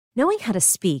Knowing how to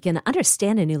speak and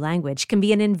understand a new language can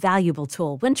be an invaluable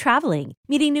tool when traveling,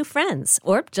 meeting new friends,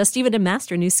 or just even to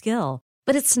master a new skill.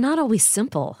 But it's not always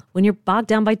simple when you're bogged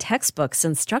down by textbooks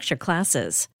and structured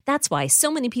classes. That's why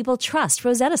so many people trust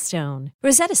Rosetta Stone.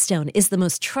 Rosetta Stone is the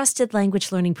most trusted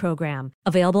language learning program,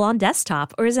 available on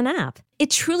desktop or as an app. It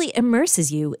truly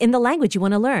immerses you in the language you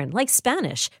want to learn, like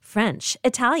Spanish, French,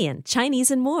 Italian,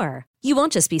 Chinese, and more. You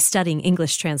won't just be studying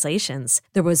English translations.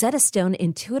 The Rosetta Stone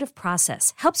intuitive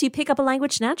process helps you pick up a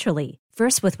language naturally,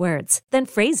 first with words, then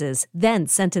phrases, then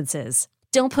sentences.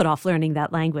 Don't put off learning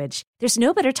that language. There's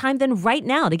no better time than right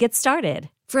now to get started.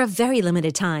 For a very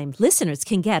limited time, listeners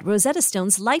can get Rosetta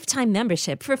Stone's lifetime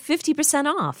membership for 50%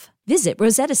 off. Visit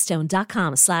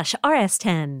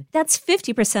rosettastone.com/rs10. That's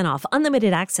 50% off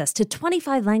unlimited access to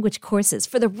 25 language courses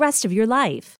for the rest of your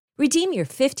life. Redeem your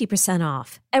 50%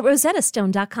 off at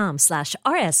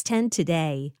rosettastone.com/rs10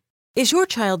 today. Is your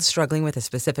child struggling with a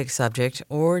specific subject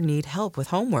or need help with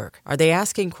homework? Are they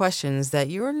asking questions that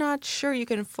you're not sure you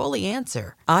can fully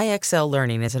answer? IXL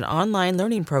Learning is an online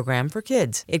learning program for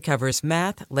kids. It covers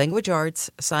math, language arts,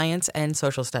 science, and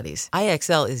social studies.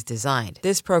 IXL is designed.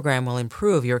 This program will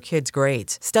improve your kids'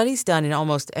 grades. Studies done in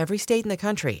almost every state in the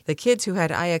country. The kids who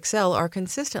had IXL are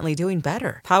consistently doing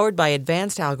better. Powered by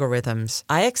advanced algorithms,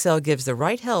 IXL gives the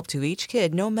right help to each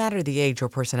kid no matter the age or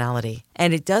personality.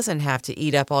 And it doesn't have to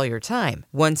eat up all your time.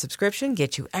 One subscription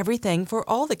gets you everything for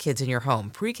all the kids in your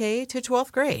home, pre-K to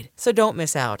 12th grade. So don't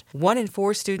miss out. 1 in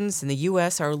 4 students in the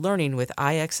U.S. are learning with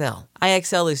IXL.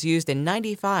 IXL is used in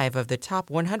 95 of the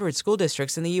top 100 school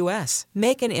districts in the U.S.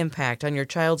 Make an impact on your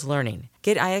child's learning.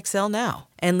 Get IXL now.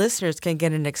 And listeners can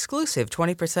get an exclusive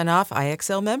 20% off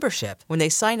IXL membership when they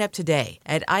sign up today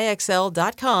at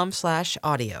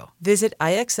IXL.com/audio. Visit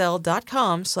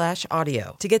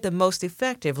IXL.com/audio to get the most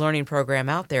effective learning program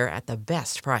out there at the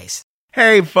best price.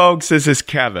 Hey folks, this is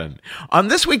Kevin. On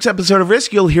this week's episode of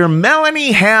Risk, you'll hear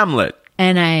Melanie Hamlet.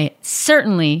 And I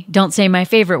certainly don't say my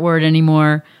favorite word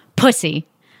anymore, pussy,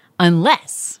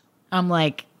 unless I'm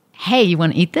like, hey, you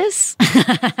want to eat this?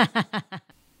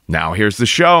 Now here's the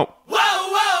show. Whoa, whoa, whoa!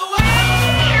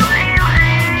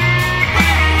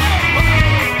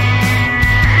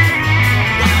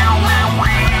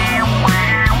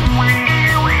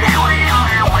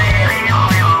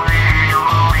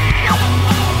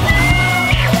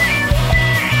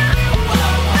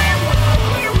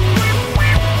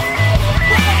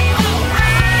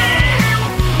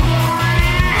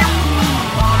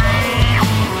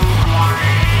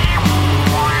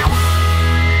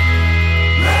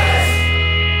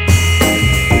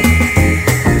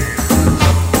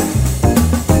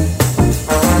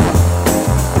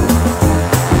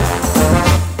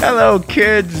 Hello,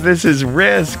 kids. This is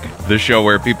Risk, the show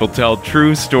where people tell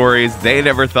true stories they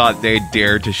never thought they'd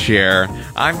dare to share.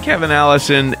 I'm Kevin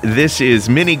Allison. This is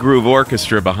Mini Groove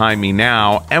Orchestra behind me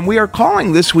now, and we are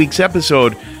calling this week's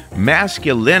episode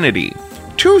Masculinity.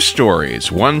 2 stories,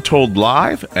 one told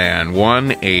live and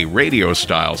one a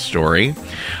radio-style story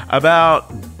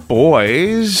about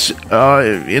boys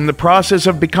in the process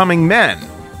of becoming men.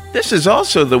 This is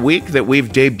also the week that we've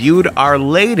debuted our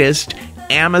latest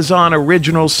Amazon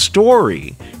original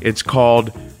story. It's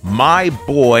called My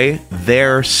Boy,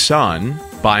 Their Son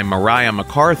by Mariah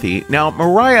McCarthy. Now,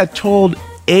 Mariah told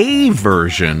a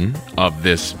version of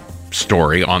this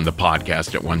story on the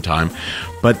podcast at one time,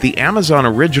 but the Amazon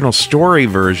original story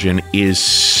version is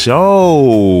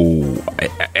so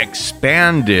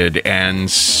expanded and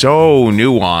so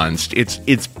nuanced.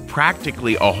 It's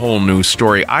practically a whole new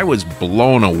story. I was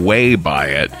blown away by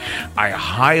it. I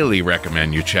highly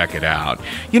recommend you check it out.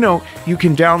 You know, you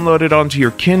can download it onto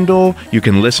your Kindle. You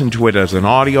can listen to it as an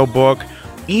audiobook.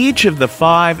 Each of the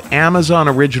 5 Amazon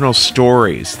original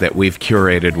stories that we've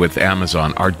curated with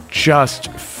Amazon are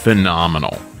just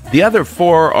phenomenal. The other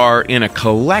 4 are in a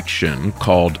collection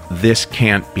called This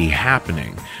Can't Be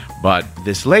Happening. But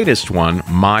this latest one,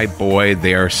 My Boy,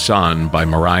 Their Son by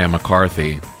Mariah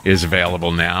McCarthy, is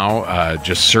available now.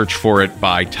 Just search for it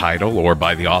by title or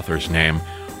by the author's name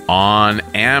on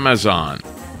Amazon.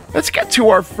 Let's get to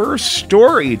our first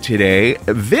story today.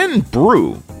 Vin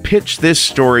Brew pitched this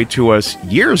story to us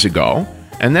years ago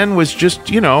and then was just,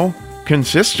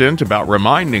 consistent about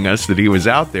reminding us that he was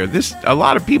out there. A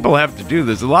lot of people have to do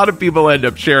this. A lot of people end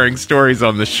up sharing stories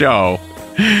on the show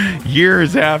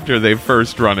years after they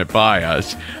first run it by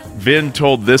us. Vin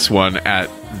told this one at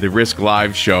the Risk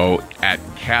Live show at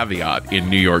Caveat in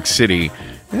New York City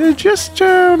just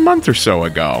a month or so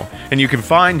ago. And you can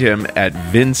find him at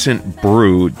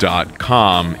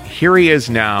vincentbrew.com. Here he is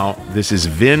now. This is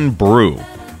Vin Brew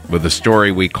with a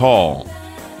story we call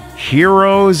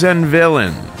Heroes and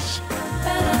Villains.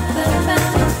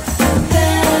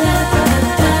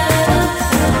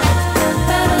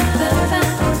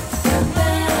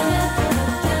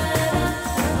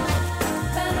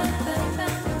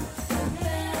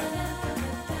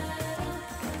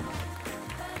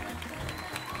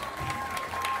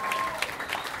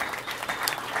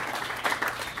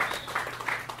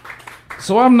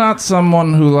 So I'm not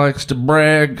someone who likes to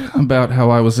brag about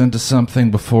how I was into something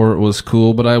before it was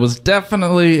cool, but I was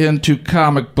definitely into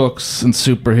comic books and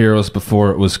superheroes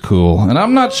before it was cool. And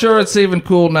I'm not sure it's even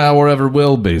cool now or ever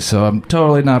will be, so I'm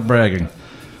totally not bragging.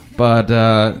 But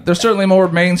they're certainly more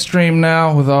mainstream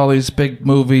now with all these big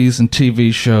movies and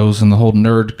TV shows and the whole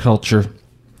nerd culture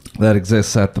that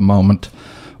exists at the moment.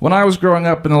 When I was growing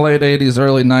up in the late 80s,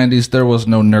 early 90s, there was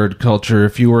no nerd culture.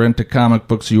 If you were into comic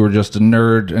books, you were just a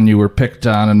nerd, and you were picked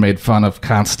on and made fun of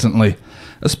constantly.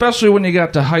 Especially when you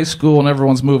got to high school and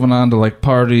everyone's moving on to, like,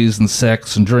 parties and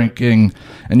sex and drinking,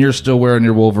 and you're still wearing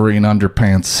your Wolverine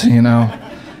underpants, you know?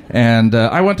 And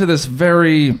I went to this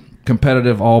very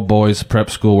competitive all-boys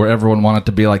prep school where everyone wanted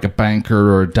to be, like, a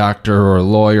banker or a doctor or a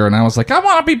lawyer, and I was like, I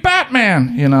want to be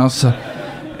Batman, you know, so...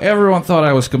 Everyone thought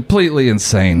I was completely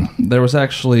insane. There was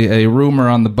actually a rumor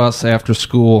on the bus after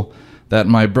school that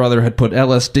my brother had put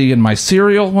LSD in my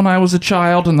cereal when I was a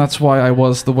child, and that's why I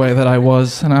was the way that I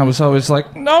was. And I was always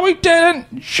like, no, he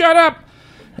didn't! Shut up!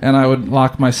 And I would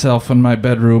lock myself in my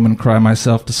bedroom and cry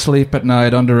myself to sleep at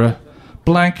night under a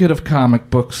blanket of comic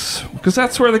books, because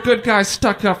that's where the good guys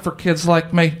stuck up for kids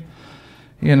like me,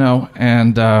 you know,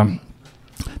 and...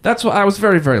 That's why I was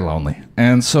very, very lonely.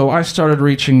 And so I started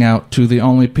reaching out to the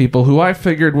only people who I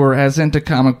figured were as into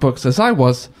comic books as I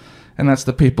was, and that's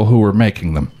the people who were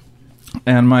making them.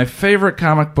 And my favorite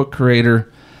comic book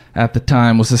creator at the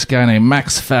time was this guy named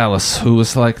Max Fallis, who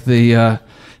was like the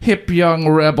hip young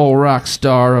rebel rock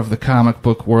star of the comic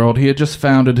book world. He had just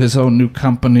founded his own new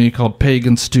company called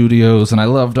Pagan Studios, and I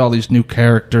loved all these new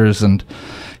characters. And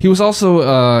he was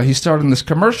also, he starred in this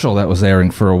commercial that was airing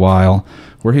for a while,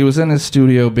 where he was in his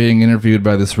studio being interviewed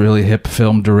by this really hip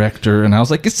film director, and I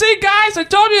was like, you see, guys, I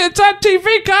told you it's on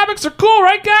TV, comics are cool,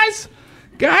 right, guys?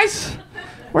 Guys,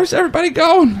 where's everybody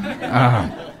going?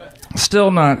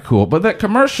 Still not cool, but that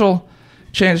commercial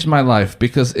changed my life,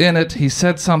 because in it, he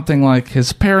said something like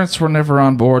his parents were never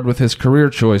on board with his career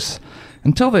choice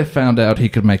until they found out he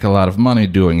could make a lot of money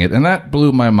doing it, and that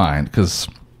blew my mind, because...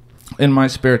 in my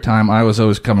spare time, I was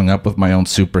always coming up with my own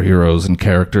superheroes and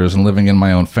characters and living in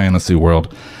my own fantasy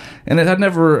world. And it had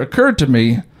never occurred to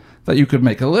me that you could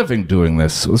make a living doing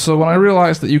this. So when I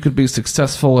realized that you could be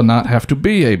successful and not have to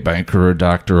be a banker or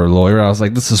doctor or lawyer, I was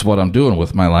like, this is what I'm doing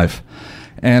with my life.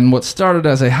 And what started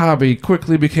as a hobby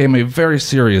quickly became a very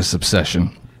serious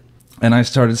obsession. And I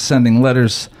started sending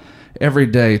letters every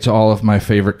day to all of my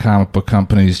favorite comic book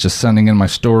companies, just sending in my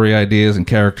story ideas and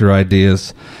character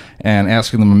ideas, and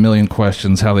asking them a million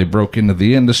questions, how they broke into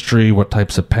the industry, what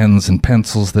types of pens and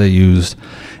pencils they used.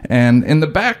 And in the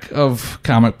back of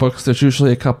comic books, there's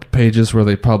usually a couple pages where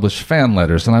they publish fan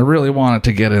letters, and I really wanted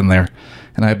to get in there.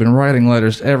 And I'd been writing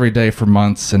letters every day for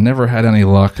months and never had any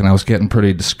luck, and I was getting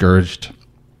pretty discouraged.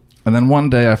 And then one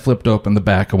day I flipped open the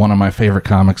back of one of my favorite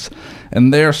comics,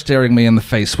 and there staring me in the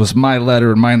face was my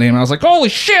letter and my name. And I was like, holy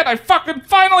shit, I fucking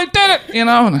finally did it, you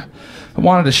know? And I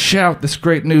wanted to shout this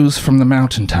great news from the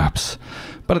mountaintops.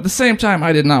 But at the same time,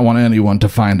 I did not want anyone to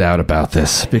find out about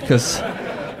this, because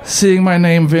seeing my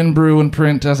name Vin Brew in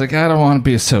print, I was like, I don't want to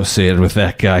be associated with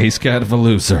that guy. He's kind of a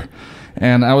loser.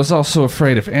 And I was also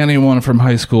afraid if anyone from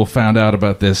high school found out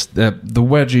about this, that the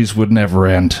wedgies would never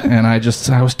end. And I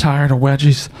was tired of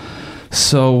wedgies.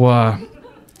 So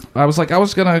I was like, I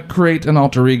was going to create an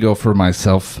alter ego for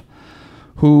myself,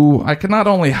 who I could not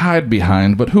only hide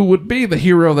behind, but who would be the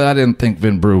hero that I didn't think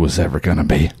Vin Brew was ever going to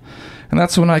be. And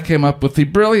that's when I came up with the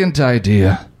brilliant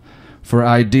idea for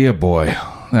Idea Boy.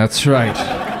 That's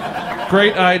right.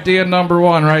 Great idea number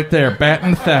one right there,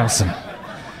 batting 1,000.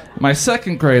 My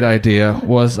second great idea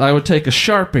was I would take a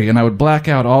Sharpie and I would black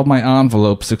out all my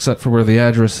envelopes except for where the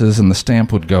addresses and the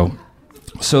stamp would go,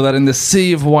 so that in this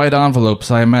sea of white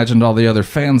envelopes I imagined all the other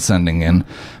fans sending in,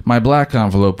 my black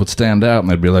envelope would stand out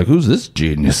and they'd be like, who's this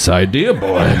genius Idea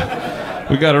Boy?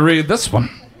 We gotta read this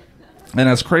one. And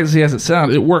as crazy as it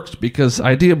sounded, it worked, because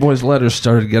Idea Boy's letters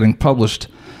started getting published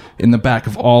in the back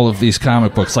of all of these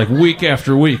comic books, like week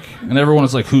after week. And everyone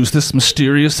was like, who's this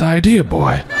mysterious Idea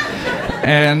Boy?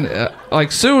 And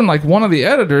soon, one of the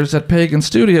editors at Pagan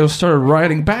Studios started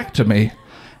writing back to me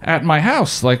at my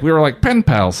house. Like, we were like pen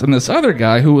pals. And this other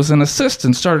guy who was an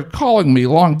assistant started calling me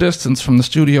long distance from the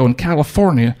studio in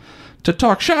California to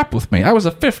talk shop with me. I was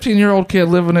a 15-year-old kid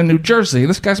living in New Jersey.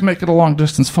 This guy's making a long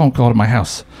distance phone call to my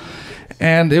house.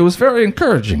 And it was very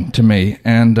encouraging to me.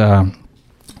 And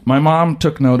my mom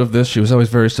took note of this. She was always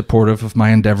very supportive of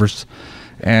my endeavors.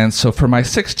 And so for my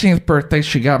 16th birthday,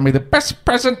 she got me the best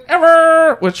present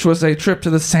ever, which was a trip to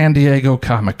the San Diego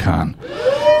Comic-Con.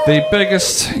 The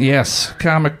biggest,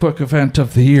 comic book event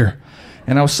of the year.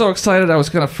 And I was so excited I was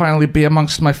going to finally be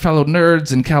amongst my fellow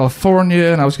nerds in California,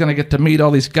 and I was going to get to meet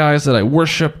all these guys that I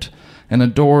worshipped and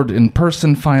adored in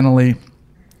person finally.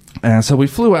 And so we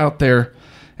flew out there,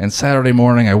 and Saturday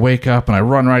morning I wake up and I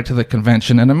run right to the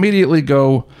convention and immediately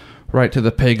go right to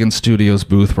the Pagan Studios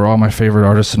booth where all my favorite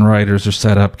artists and writers are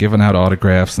set up, giving out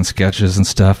autographs and sketches and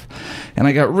stuff. And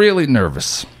I got really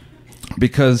nervous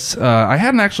because I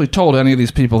hadn't actually told any of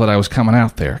these people that I was coming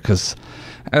out there, because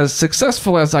as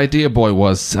successful as Idea Boy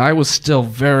was, I was still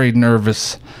very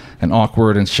nervous and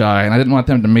awkward and shy, and I didn't want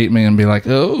them to meet me and be like,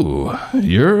 oh,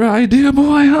 you're Idea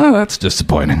Boy? Huh? That's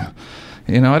disappointing.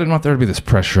 I didn't want there to be this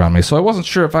pressure on me, so I wasn't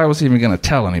sure if I was even going to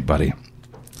tell anybody.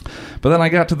 But then I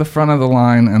got to the front of the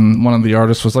line, and one of the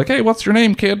artists was like, hey, what's your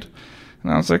name, kid?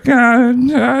 And I was like,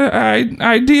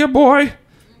 Idea Boy.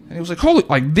 And he was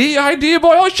like, the Idea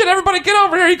Boy? Holy shit, everybody get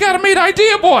over here, you gotta meet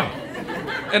Idea Boy.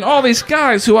 And all these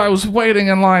guys who I was waiting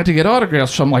in line to get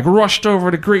autographs from, rushed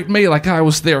over to greet me like I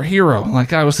was their hero,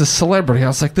 like I was this celebrity. I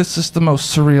was like, this is the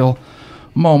most surreal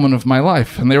moment of my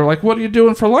life. And they were like, what are you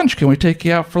doing for lunch? Can we take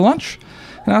you out for lunch?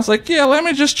 And I was like, yeah, let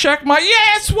me just check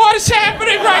yes, what is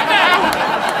happening right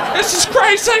now? This is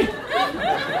crazy.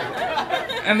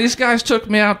 And these guys took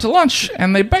me out to lunch,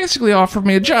 and they basically offered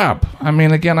me a job.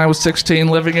 Again, I was 16,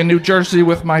 living in New Jersey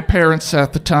with my parents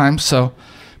at the time,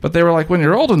 but they were like, when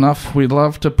you're old enough, we'd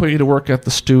love to put you to work at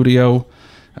the studio.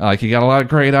 You got a lot of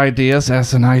great ideas,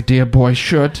 as an Idea Boy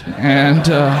should, and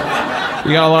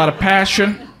you got a lot of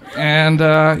passion, and,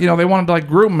 they wanted to,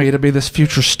 groom me to be this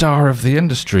future star of the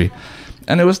industry.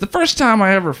 And it was the first time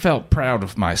I ever felt proud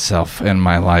of myself in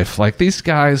my life. These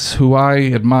guys who I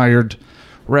admired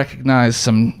recognized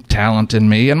some talent in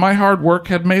me, and my hard work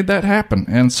had made that happen.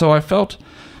 And so I felt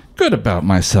good about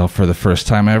myself for the first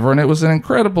time ever, and it was an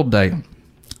incredible day.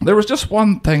 There was just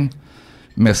one thing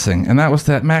missing, and that was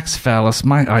that Max Fallis,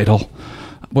 my idol,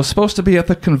 was supposed to be at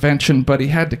the convention, but he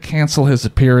had to cancel his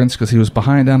appearance because he was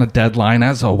behind on a deadline,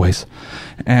 as always.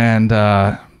 And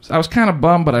I was kind of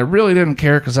bummed, but I really didn't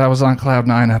care because I was on cloud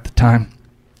nine at the time.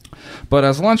 But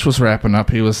as lunch was wrapping up,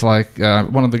 he was like,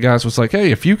 one of the guys was like,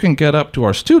 hey, if you can get up to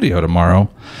our studio tomorrow,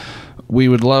 we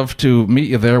would love to meet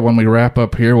you there when we wrap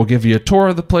up here. We'll give you a tour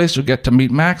of the place. You'll get to meet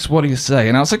Max. What do you say?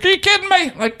 And I was like, are you kidding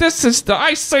me? This is the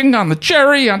icing on the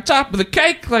cherry on top of the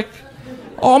cake.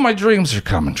 All my dreams are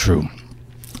coming true.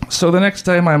 So the next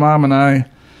day, my mom and I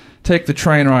take the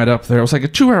train ride up there. It was like a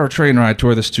 2-hour train ride to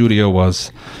where the studio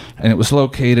was, and it was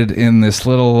located in this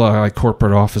little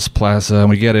corporate office plaza. And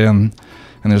we get in,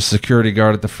 and there's a security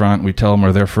guard at the front. We tell him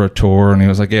we're there for a tour, and he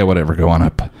was like, yeah, whatever, go on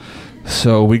up.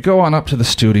 So we go on up to the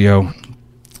studio,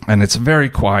 and it's very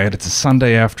quiet. It's a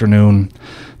Sunday afternoon.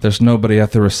 There's nobody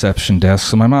at the reception desk,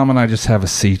 so my mom and I just have a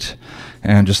seat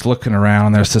and just looking around,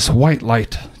 and there's this white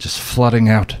light just flooding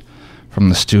out from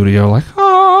the studio,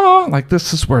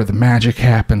 this is where the magic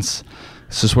happens.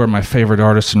 This is where my favorite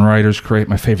artists and writers create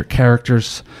my favorite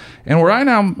characters, and where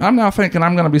I'm now thinking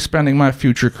I'm going to be spending my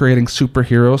future creating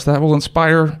superheroes that will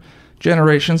inspire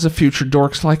generations of future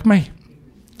dorks like me.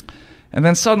 And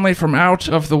then suddenly from out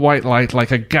of the white light,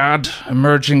 like a god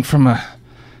emerging from a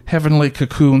heavenly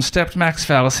cocoon, stepped Max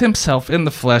Fallis himself in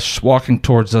the flesh, walking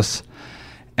towards us.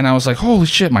 And I was like, holy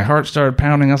shit, my heart started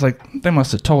pounding. I was like, they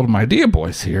must have told him Idea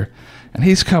Boy's here. And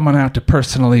he's coming out to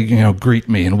personally, greet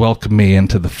me and welcome me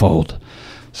into the fold.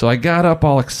 So I got up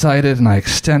all excited, and I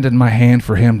extended my hand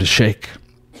for him to shake.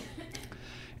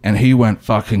 And he went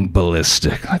fucking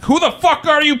ballistic. Who the fuck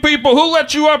are you people? Who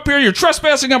let you up here? You're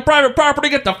trespassing on private property.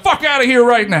 Get the fuck out of here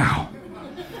right now.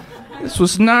 This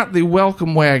was not the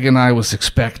welcome wagon I was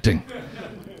expecting.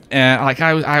 And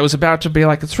I was about to be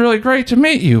like, it's really great to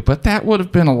meet you, but that would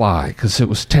have been a lie, because it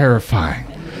was terrifying.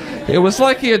 It was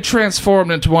like he had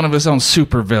transformed into one of his own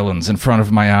supervillains in front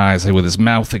of my eyes, with his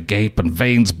mouth agape and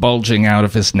veins bulging out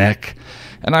of his neck.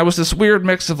 And I was this weird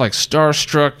mix of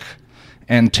starstruck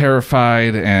and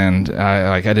terrified, and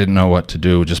I didn't know what to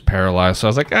do, just paralyzed. So I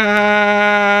was like,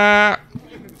 ah.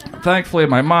 Thankfully,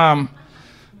 my mom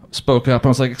spoke up. I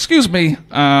was like, excuse me,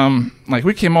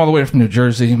 we came all the way from New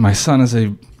Jersey. My son is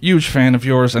a huge fan of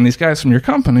yours, and these guys from your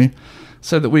company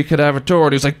said that we could have a tour.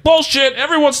 And he was like, bullshit,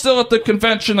 everyone's still at the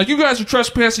convention. You guys are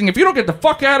trespassing. If you don't get the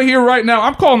fuck out of here right now,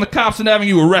 I'm calling the cops and having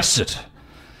you arrested.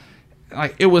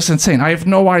 It was insane. I have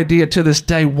no idea to this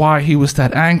day why he was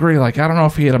that angry. I don't know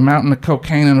if he had a mountain of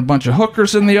cocaine and a bunch of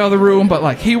hookers in the other room,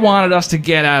 but he wanted us to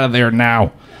get out of there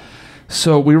now.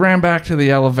 So we ran back to the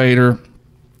elevator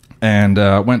and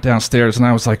went downstairs, and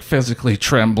I was physically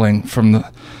trembling from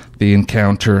the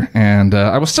encounter, and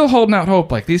I was still holding out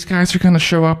hope. These guys are going to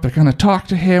show up, they're going to talk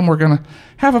to him, we're going to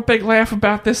have a big laugh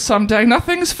about this someday.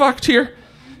 Nothing's fucked here.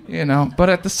 But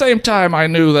at the same time, I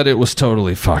knew that it was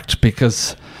totally fucked,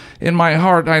 because in my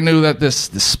heart, I knew that this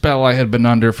spell I had been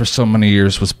under for so many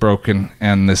years was broken,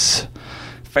 and this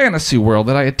fantasy world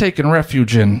that I had taken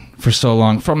refuge in for so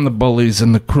long from the bullies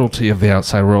and the cruelty of the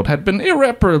outside world had been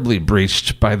irreparably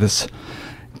breached by this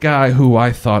guy who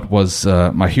I thought was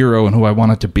my hero and who I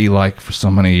wanted to be like for so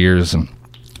many years, and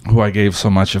who I gave so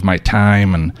much of my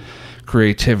time and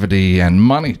creativity and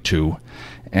money to,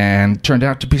 and turned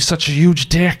out to be such a huge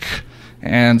dick.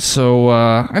 And so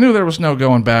I knew there was no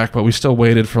going back, but we still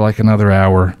waited for like another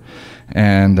hour,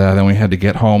 and then we had to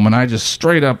get home, and I just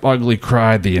straight up ugly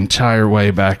cried the entire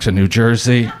way back to New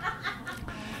Jersey.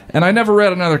 And I never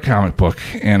read another comic book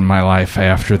in my life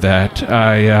after that.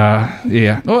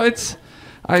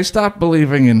 I stopped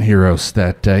believing in heroes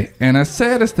that day, and as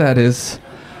sad as that is,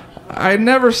 I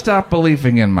never stopped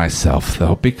believing in myself,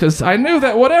 though, because I knew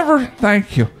that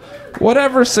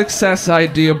whatever success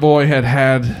Idea Boy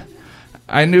had,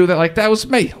 I knew that, like, that was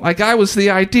me. Like, I was the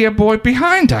idea boy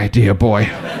behind Idea Boy.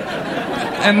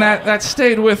 And that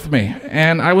stayed with me.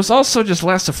 And I was also just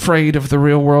less afraid of the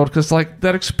real world, because, like,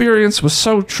 that experience was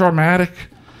so traumatic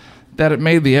that it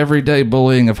made the everyday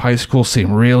bullying of high school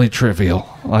seem really trivial.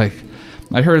 Like,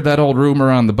 I heard that old rumor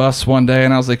on the bus one day,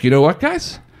 and I was like, you know what,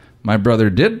 guys? My brother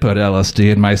did put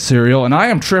LSD in my cereal, and I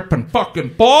am tripping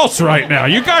fucking balls right now.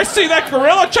 You guys see that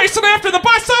gorilla chasing after the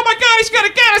bus? Oh my God, he's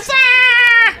gonna get us!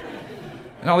 Ah!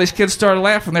 And all these kids started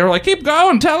laughing. They were like, keep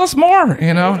going, tell us more,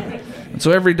 And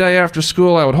so every day after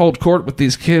school, I would hold court with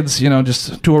these kids,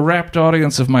 just to a rapt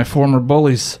audience of my former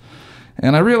bullies.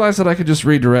 And I realized that I could just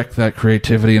redirect that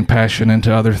creativity and passion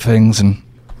into other things, and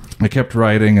I kept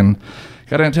writing, and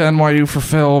got into NYU for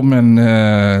film,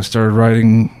 and started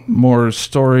writing more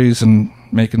stories and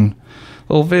making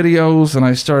little videos, and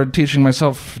I started teaching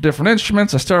myself different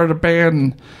instruments. I started a band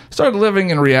and started living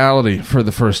in reality for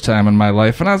the first time in my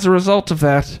life. And as a result of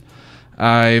that,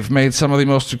 I've made some of the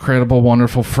most incredible,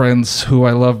 wonderful friends who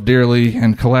I love dearly,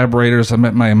 and collaborators. I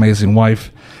met my amazing wife.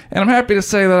 And I'm happy to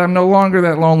say that I'm no longer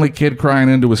that lonely kid crying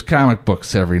into his comic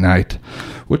books every night.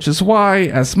 Which is why,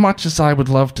 as much as I would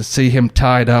love to see him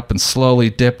tied up and slowly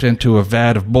dipped into a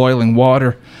vat of boiling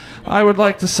water, I would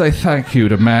like to say thank you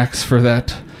to Max for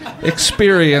that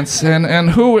experience and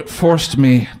who it forced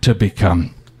me to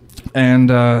become.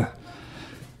 And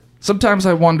sometimes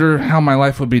I wonder how my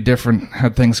life would be different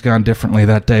had things gone differently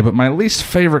that day. But my least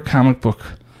favorite comic book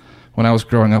when I was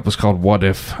growing up was called What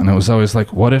If? And it was always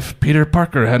like, what if Peter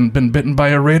Parker hadn't been bitten by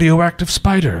a radioactive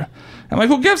spider? I'm like,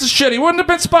 who gives a shit? He wouldn't have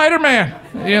been Spider-Man,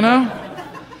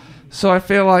 So I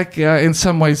feel like, in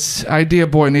some ways, Idea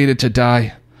Boy needed to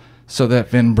die so that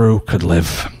Vin Brew could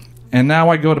live. And now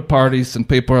I go to parties, and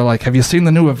people are like, have you seen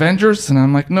the new Avengers? And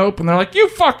I'm like, nope. And they're like, you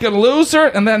fucking loser.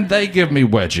 And then they give me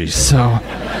wedgies. So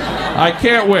I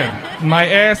can't win. My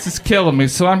ass is killing me,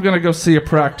 so I'm going to go see a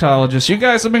proctologist. You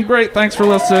guys have been great. Thanks for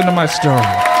listening to my story.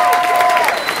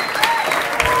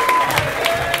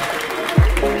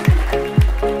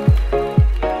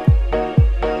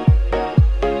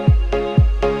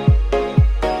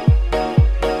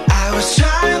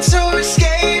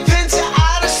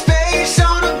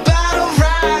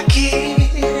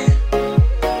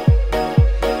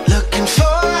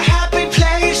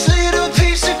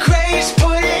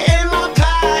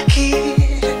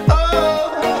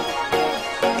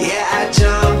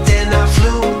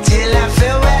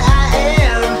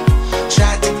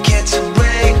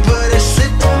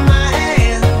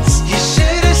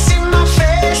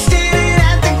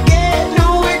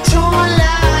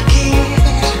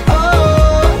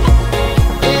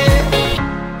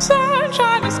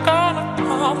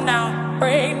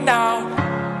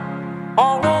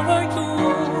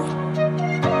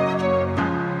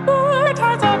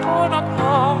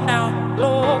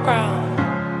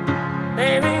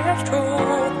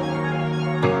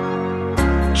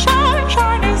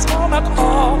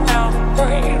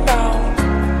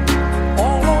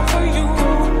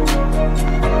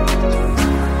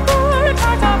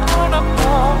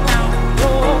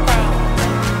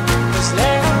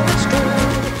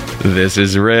 This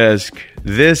is Risk.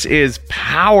 This is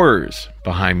Powers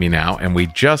behind me now, and we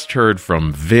just heard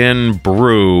from Vin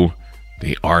Brew,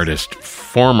 the artist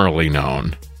formerly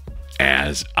known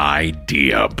as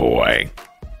Idea Boy.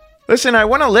 Listen, I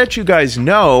want to let you guys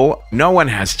know, no one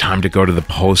has time to go to the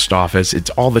post office. It's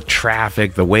all the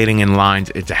traffic, the waiting in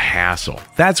lines. It's a hassle.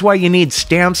 That's why you need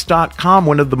Stamps.com,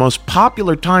 one of the most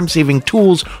popular time-saving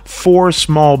tools for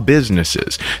small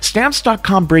businesses.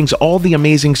 Stamps.com brings all the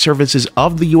amazing services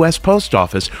of the U.S. Post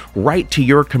Office right to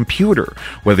your computer.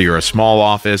 Whether you're a small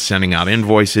office sending out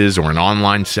invoices or an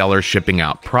online seller shipping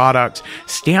out products,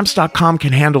 Stamps.com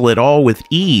can handle it all with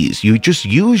ease. You just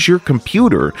use your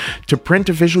computer to print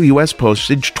official U.S.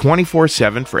 postage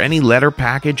 24/7 for any letter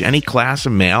package, any class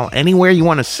of mail, anywhere you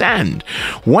want to send.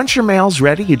 Once your mail's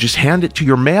ready, you just hand it to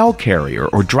your mail carrier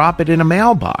or drop it in a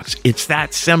mailbox. It's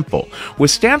that simple.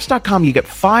 With Stamps.com, you get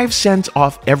 5 cents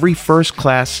off every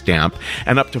first-class stamp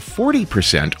and up to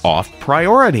 40% off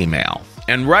priority mail.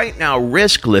 And right now,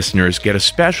 Risk listeners get a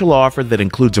special offer that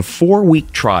includes a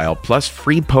 4-week trial plus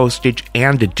free postage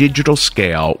and a digital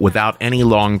scale without any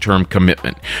long-term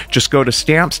commitment. Just go to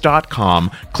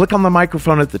Stamps.com, click on the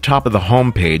microphone at the top of the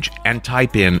homepage, and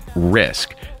type in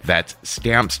RISK. That's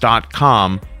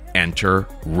Stamps.com, enter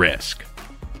RISK.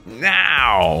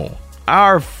 Now,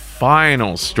 our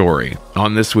final story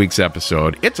on this week's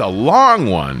episode. It's a long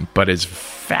one, but it's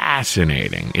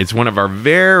fascinating. It's one of our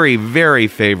very, very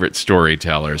favorite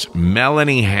storytellers,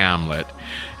 Melanie Hamlet.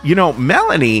 You know,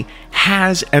 Melanie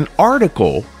has an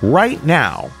article right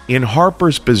now in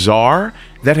Harper's Bazaar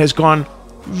that has gone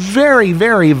very,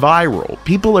 very viral.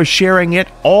 People are sharing it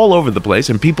all over the place,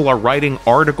 and people are writing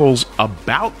articles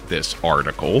about this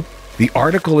article. The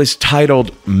article is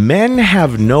titled, "Men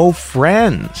Have No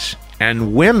Friends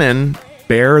and Women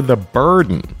Bear the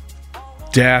Burden."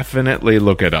 Definitely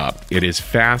look it up. It is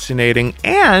fascinating,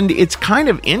 and it's kind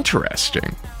of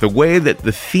interesting. The way that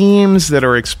the themes that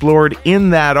are explored in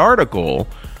that article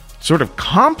sort of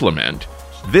complement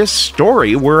this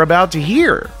story we're about to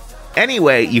hear.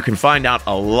 Anyway, you can find out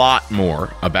a lot more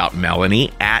about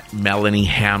Melanie at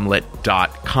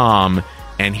melaniehamlet.com.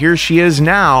 And here she is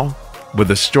now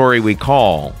with a story we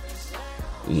call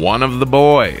One of the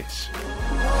Boys.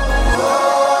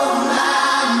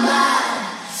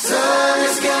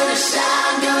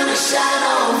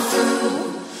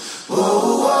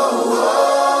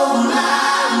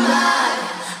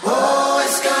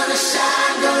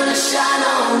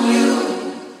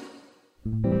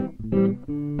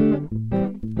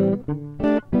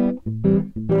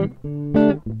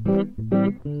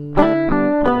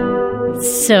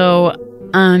 So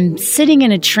I'm sitting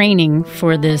in a training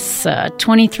for this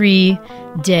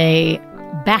 23-day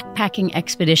backpacking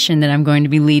expedition that I'm going to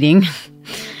be leading.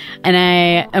 And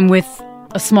I am with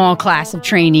a small class of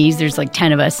trainees. There's like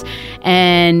 10 of us.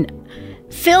 And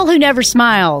Phil, who never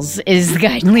smiles, is the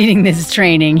guy leading this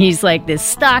training. He's like this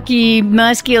stocky,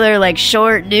 muscular, like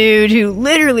short dude who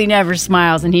literally never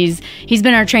smiles. And he's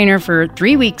been our trainer for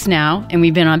 3 weeks now. And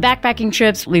we've been on backpacking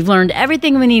trips. We've learned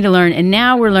everything we need to learn. And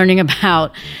now we're learning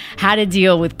about how to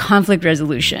deal with conflict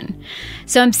resolution.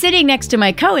 So I'm sitting next to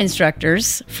my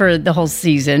co-instructors for the whole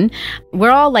season.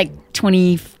 We're all like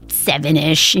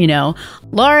 27-ish, you know.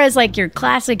 Laura's like your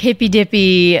classic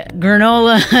hippy-dippy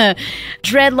granola,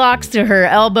 dreadlocks to her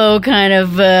elbow kind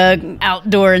of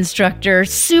outdoor instructor.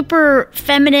 Super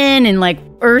feminine and like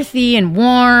earthy and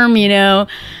warm, you know,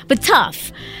 but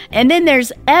tough. And then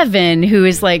there's Evan, who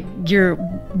is like your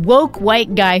woke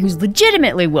white guy who's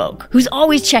legitimately woke, who's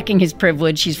always checking his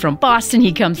privilege. He's from Boston.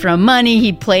 He comes from money.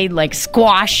 He played like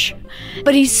squash.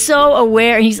 But he's so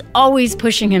aware. He's always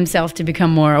pushing himself to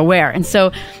become more aware. And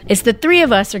so it's the three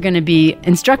of us are going to be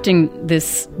instructing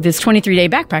this 23-day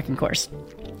backpacking course.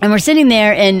 And we're sitting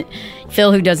there, and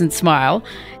Phil, who doesn't smile,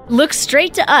 looks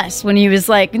straight to us when he was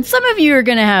like, and some of you are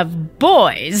going to have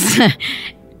boys,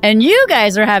 and you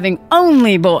guys are having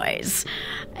only boys.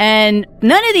 And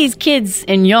none of these kids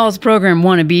in y'all's program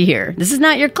want to be here. This is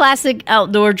not your classic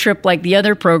outdoor trip like the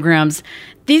other programs.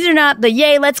 These are not the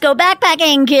yay, let's go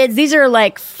backpacking kids. These are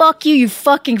like, fuck you, you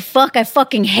fucking fuck, I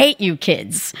fucking hate you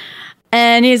kids.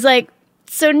 And he's like,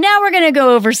 so now we're going to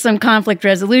go over some conflict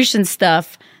resolution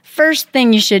stuff. First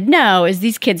thing you should know is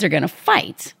these kids are going to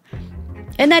fight.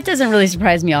 And that doesn't really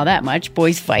surprise me all that much.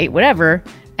 Boys fight, whatever.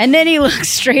 And then he looks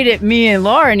straight at me and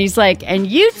Laura and he's like, and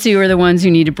you two are the ones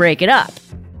who need to break it up.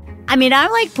 I mean, I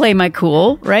like play my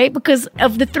cool, right? Because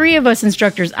of the three of us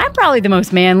instructors, I'm probably the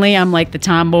most manly. I'm like the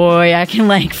tomboy. I can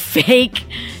like fake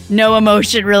no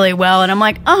emotion really well. And I'm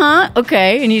like,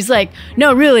 okay. And he's like,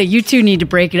 no, really, you two need to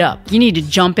break it up. You need to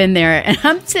jump in there. And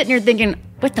I'm sitting here thinking,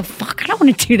 what the fuck? I don't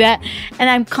want to do that. And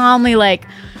I'm calmly like,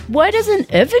 why doesn't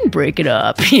Evan break it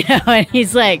up? You know? And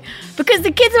he's like, because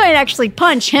the kids might actually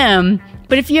punch him.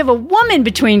 But if you have a woman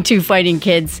between two fighting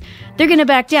kids, they're going to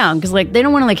back down because like they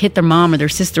don't want to like hit their mom or their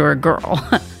sister or a girl.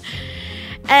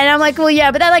 And I'm like, well,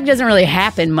 yeah, but that like doesn't really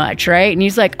happen much, right? And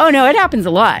he's like, oh no, it happens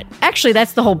a lot. Actually,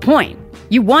 that's the whole point.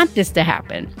 You want this to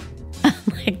happen. I'm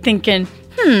like thinking,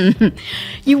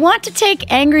 you want to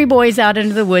take angry boys out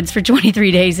into the woods for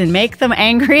 23 days and make them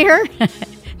angrier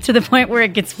to the point where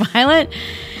it gets violent?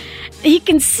 He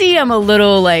can see I'm a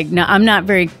little like, no, I'm not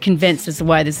very convinced as to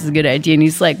why this is a good idea. And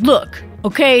he's like, look,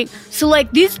 okay, so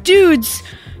like these dudes,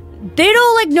 they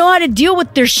don't like know how to deal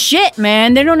with their shit,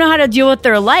 man. They don't know how to deal with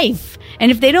their life.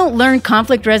 And if they don't learn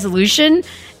conflict resolution,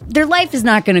 their life is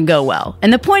not going to go well.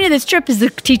 And the point of this trip is to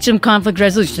teach them conflict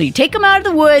resolution. So you take them out of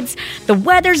the woods, the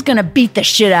weather's going to beat the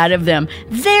shit out of them.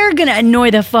 They're going to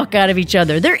annoy the fuck out of each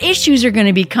other. Their issues are going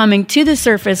to be coming to the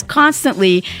surface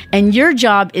constantly, and your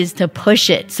job is to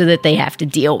push it so that they have to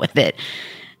deal with it.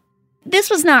 This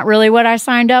was not really what I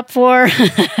signed up for.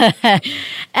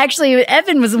 Actually,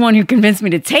 Evan was the one who convinced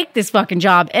me to take this fucking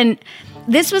job. And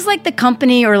this was like the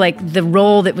company or like the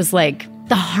role that was like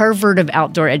the Harvard of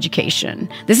outdoor education.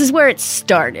 This is where it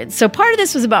started. So part of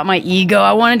this was about my ego.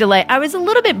 I was a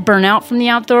little bit burnt out from the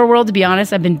outdoor world, to be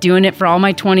honest. I've been doing it for all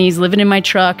my 20s, living in my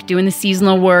truck, doing the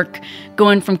seasonal work,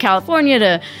 going from California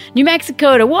to New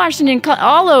Mexico to Washington,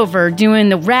 all over, doing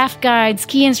the raft guide,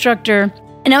 ski instructor.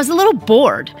 And I was a little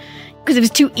bored because it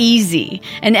was too easy.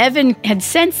 And Evan had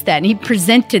sensed that, and he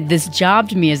presented this job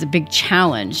to me as a big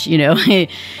challenge, you know.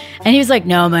 And he was like,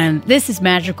 no, man, this is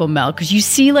magical, Mel, because you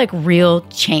see, like, real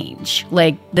change.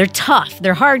 Like, they're tough.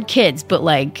 They're hard kids, but,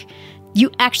 like,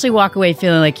 you actually walk away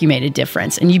feeling like you made a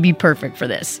difference, and you'd be perfect for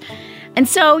this. And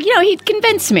so, you know, he'd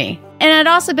convinced me. And I'd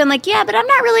also been like, yeah, but I'm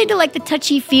not really into, like, the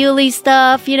touchy-feely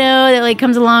stuff, you know, that, like,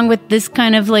 comes along with this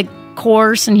kind of, like,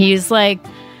 course. And he's like,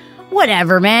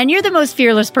 whatever, man. You're the most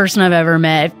fearless person I've ever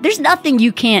met. There's nothing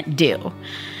you can't do.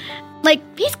 Like,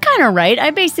 he's kind of right. I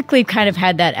basically kind of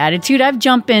had that attitude. I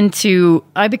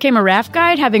became a raft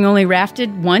guide, having only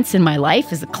rafted once in my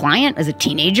life as a client, as a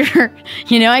teenager.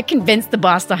 You know, I convinced the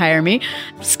boss to hire me.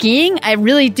 Skiing, I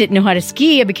really didn't know how to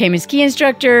ski. I became a ski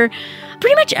instructor.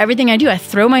 Pretty much everything I do, I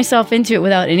throw myself into it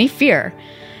without any fear.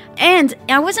 And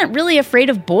I wasn't really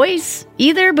afraid of boys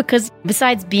either, because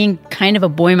besides being kind of a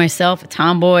boy myself, a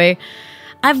tomboy,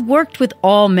 I've worked with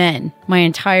all men my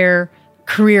entire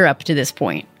career up to this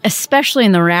point, especially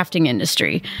in the rafting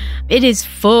industry. It is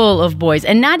full of boys,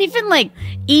 and not even like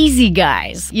easy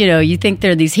guys. You know, you think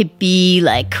they're these hippie,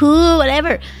 like cool,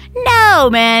 whatever. No,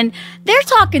 man, they're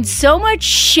talking so much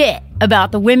shit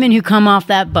about the women who come off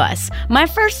that bus. My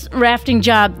first rafting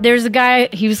job, there's a guy,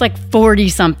 he was like 40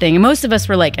 something, and most of us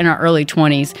were like in our early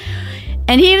 20s.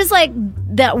 And he was like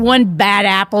that one bad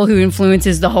apple who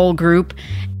influences the whole group.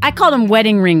 I called him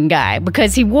wedding ring guy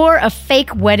because he wore a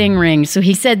fake wedding ring. So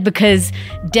he said because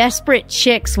desperate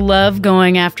chicks love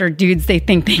going after dudes they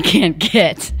think they can't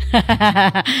get.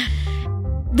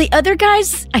 The other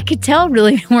guys, I could tell,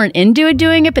 really weren't into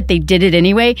doing it, but they did it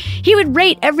anyway. He would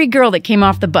rate every girl that came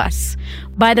off the bus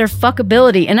by their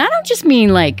fuckability. And I don't just mean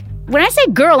like, when I say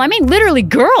girl, I mean literally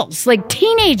girls, like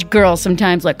teenage girls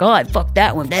sometimes, like, oh, I fucked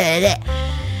that one. Blah, blah, blah.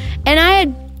 And I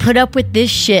had put up with this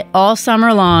shit all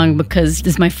summer long because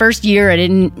this is my first year. I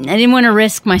didn't want to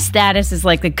risk my status as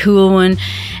like the cool one.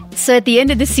 So at the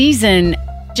end of the season,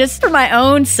 just for my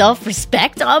own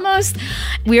self-respect almost,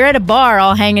 we were at a bar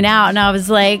all hanging out, and I was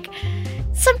like,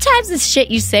 sometimes this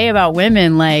shit you say about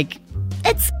women, like,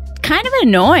 it's kind of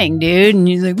annoying, dude. And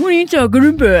he's like, what are you talking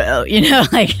about? You know,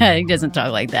 like, he doesn't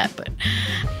talk like that, but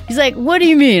he's like, what do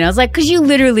you mean? I was like, because you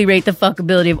literally rate the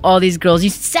fuckability of all these girls. You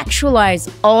sexualize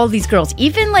all these girls,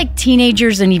 even like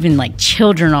teenagers and even like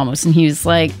children almost. And he was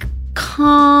like,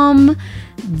 calm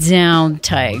down,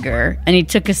 Tiger. And he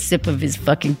took a sip of his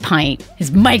fucking pint,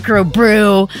 his micro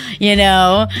brew, you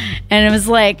know? And it was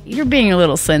like, you're being a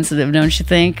little sensitive, don't you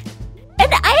think?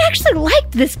 And I actually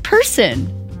liked this person.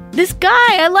 This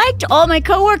guy, I liked all my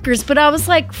coworkers, but I was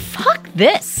like, fuck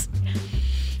this.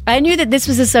 I knew that this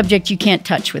was a subject you can't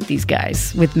touch with these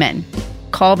guys, with men.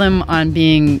 Call them on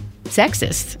being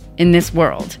sexist in this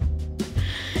world.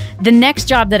 The next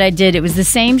job that I did, it was the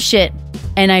same shit,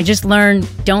 and I just learned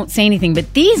don't say anything.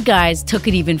 But these guys took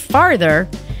it even farther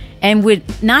and would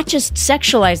not just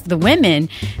sexualize the women,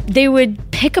 they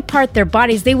would pick apart their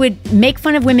bodies. They would make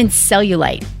fun of women's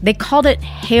cellulite. They called it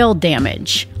hail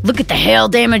damage. Look at the hail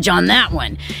damage on that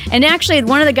one. And actually,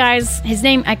 one of the guys, his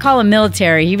name, I call him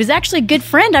Military. He was actually a good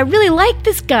friend. I really liked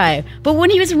this guy. But when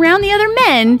he was around the other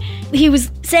men, he was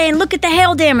saying, look at the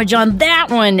hail damage on that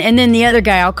one. And then the other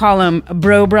guy, I'll call him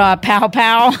Bro Bra Pow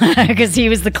Pow, because he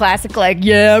was the classic, like,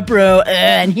 yeah, bro.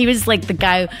 And he was like the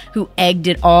guy who egged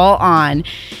it all on.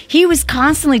 He was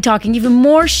constantly talking even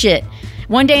more shit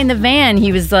one day in the van,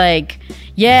 he was like,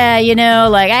 yeah, you know,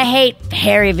 like, I hate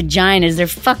hairy vaginas. They're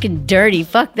fucking dirty.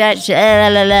 Fuck that shit. La,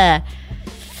 la, la.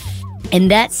 And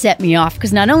that set me off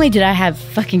because not only did I have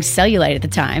fucking cellulite at the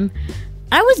time,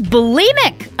 I was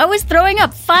bulimic. I was throwing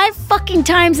up 5 fucking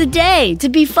times a day to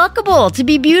be fuckable, to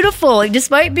be beautiful. Like,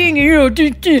 despite being, you know,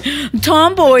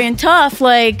 tomboy and tough,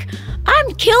 like,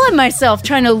 I'm killing myself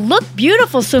trying to look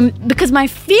beautiful. So, because my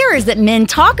fear is that men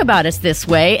talk about us this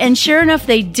way, and sure enough,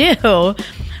 they do.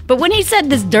 But when he said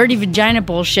this dirty vagina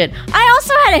bullshit, I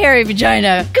also had a hairy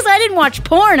vagina because I didn't watch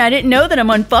porn. I didn't know that I'm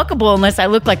unfuckable unless I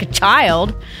look like a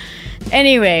child.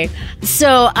 Anyway,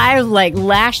 so I like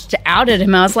lashed out at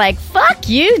him. I was like, fuck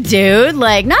you, dude.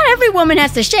 Like, not every woman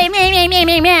has to shave.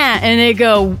 And they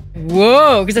go,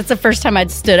 whoa, because that's the first time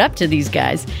I'd stood up to these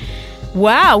guys.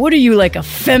 Wow, what are you, like a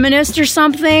feminist or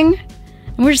something?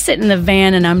 And we're sitting in the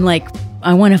van and I'm like,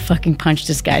 I want to fucking punch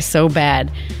this guy so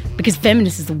bad because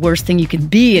feminist is the worst thing you can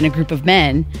be in a group of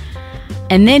men.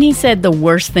 And then he said the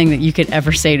worst thing that you could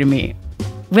ever say to me.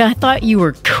 Well, I thought you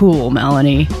were cool,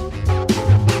 Melanie.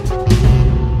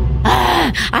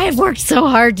 I have worked so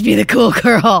hard to be the cool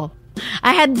girl.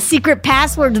 I had the secret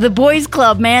password to the boys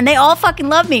club, man. They all fucking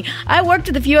love me. I worked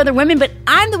with a few other women, but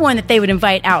I'm the one that they would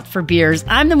invite out for beers.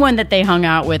 I'm the one that they hung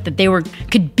out with, that they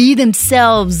could be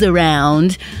themselves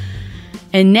around.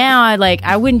 And now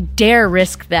I wouldn't dare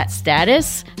risk that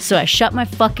status, so I shut my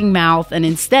fucking mouth, and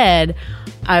instead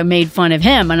I made fun of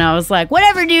him, and I was like,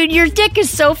 whatever, dude, your dick is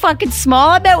so fucking small.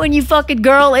 I bet when you fucking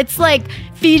girl, it's like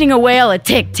feeding a whale a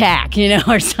Tic Tac, you know,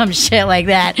 or some shit like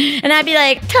that. And I'd be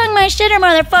like, tongue my shitter,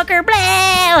 motherfucker,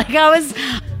 blah. Like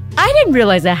I didn't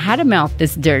realize I had a mouth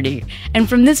this dirty. And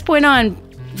from this point on,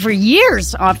 for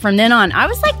years from then on, I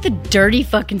was like the dirty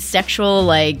fucking sexual,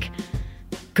 like,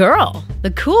 girl, the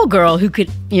cool girl who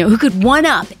could one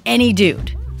up any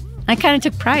dude. I kind of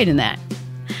took pride in that.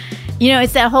 You know,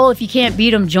 it's that whole if you can't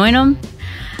beat them, join them.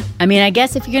 I mean, I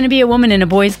guess if you're going to be a woman in a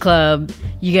boys club,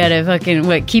 you got to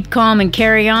fucking, keep calm and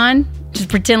carry on. Just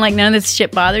pretend like none of this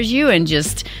shit bothers you and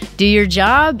just do your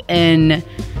job and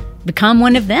become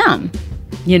one of them,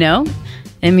 you know?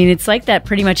 I mean, it's like that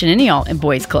pretty much in any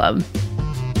boys club.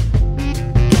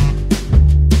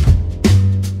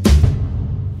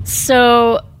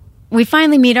 So we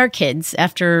finally meet our kids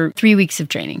after 3 weeks of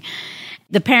training.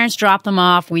 The parents drop them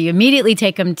off. We immediately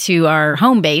take them to our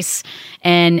home base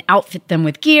and outfit them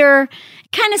with gear,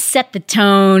 kind of set the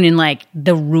tone and like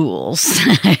the rules,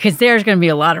 because there's going to be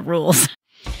a lot of rules.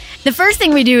 The first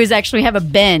thing we do is actually have a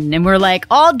bin, and we're like,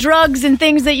 all drugs and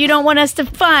things that you don't want us to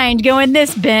find go in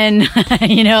this bin.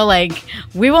 You know, like,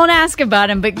 we won't ask about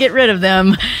them, but get rid of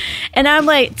them. And I'm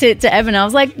like, to Evan, I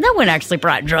was like, no one actually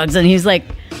brought drugs. And he's like,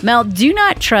 Mel, do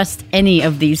not trust any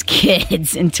of these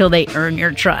kids until they earn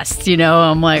your trust. You know,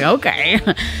 I'm like, okay.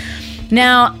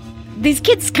 Now, these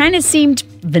kids kind of seemed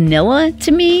vanilla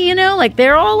to me, you know, like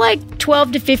they're all like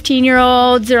 12 to 15 year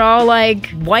olds. They're all like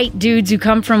white dudes who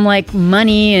come from like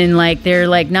money, and like they're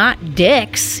like not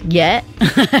dicks yet.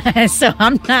 So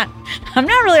I'm not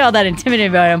really all that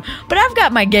intimidated about them, but I've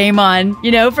got my game on, you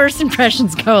know, first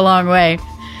impressions go a long way.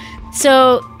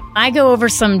 So I go over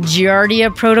some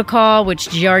Giardia protocol, which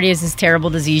Giardia is this terrible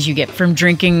disease you get from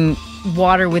drinking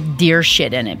water with deer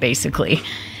shit in it, basically.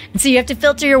 And so you have to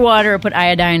filter your water or put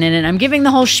iodine in it. I'm giving the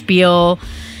whole spiel.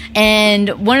 And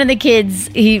one of the kids,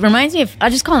 he reminds me of, I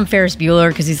just call him Ferris Bueller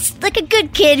because he's like a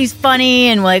good kid. He's funny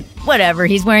and like whatever.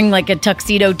 He's wearing like a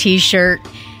tuxedo t-shirt.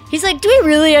 He's like, do we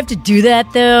really have to do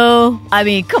that though? I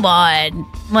mean, come on.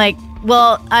 Like,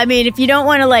 well, I mean, if you don't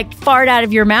want to like fart out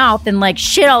of your mouth and like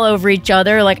shit all over each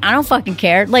other, like, I don't fucking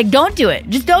care. Like, don't do it.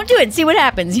 Just don't do it and see what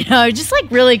happens. You know, just like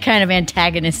really kind of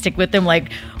antagonistic with them.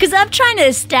 Like, because I'm trying to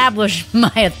establish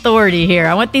my authority here.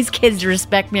 I want these kids to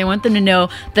respect me. I want them to know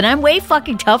that I'm way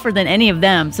fucking tougher than any of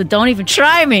them. So don't even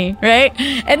try me, right?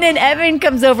 And then Evan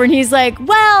comes over and he's like,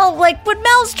 well, like what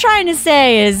Mel's trying to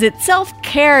say is that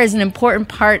self-care is an important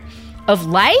part of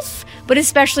life, but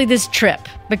especially this trip.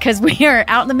 Because we are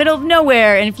out in the middle of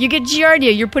nowhere, and if you get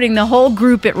Giardia, you're putting the whole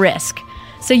group at risk.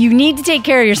 So you need to take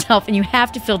care of yourself, and you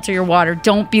have to filter your water.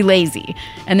 Don't be lazy.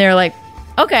 And they're like,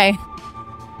 okay.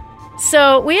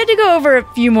 So we had to go over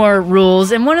a few more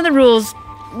rules, and one of the rules,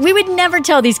 we would never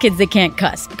tell these kids they can't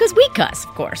cuss, because we cuss,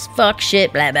 of course. Fuck,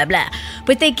 shit, blah, blah, blah.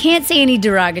 But they can't say any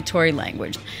derogatory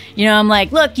language. You know, I'm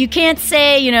like, look, you can't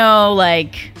say, you know,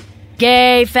 like,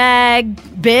 gay, fag,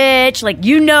 bitch, like,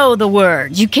 you know the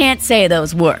words. You can't say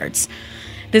those words.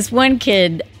 This one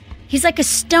kid, he's like a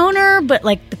stoner, but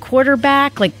like the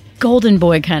quarterback, like golden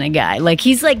boy kind of guy. Like,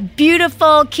 he's like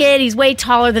beautiful kid. He's way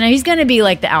taller than him. He's going to be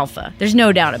like the alpha. There's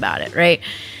no doubt about it, right?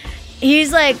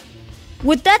 He's like,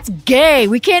 well, that's gay.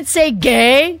 We can't say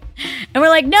gay. And we're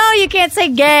like, no, you can't say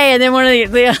gay. And then one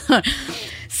of the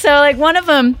so like one of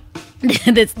them,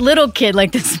 this little kid,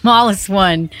 like the smallest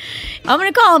one, I'm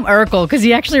going to call him Urkel because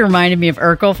he actually reminded me of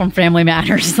Urkel from Family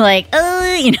Matters. Like,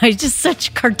 he's just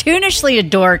such cartoonishly a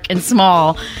dork and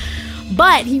small.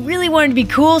 But he really wanted to be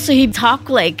cool, so he'd talk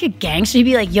like a gangster. He'd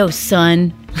be like, yo,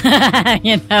 son.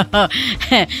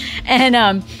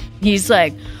 And he's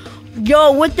like,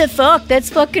 yo, what the fuck? That's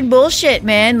fucking bullshit,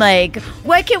 man. Like,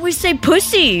 why can't we say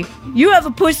pussy? You have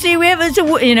a pussy, we have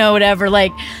a, whatever.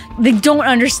 Like, they don't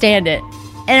understand it.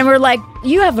 And we're like,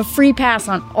 you have a free pass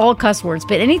on all cuss words,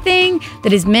 but anything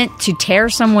that is meant to tear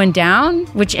someone down,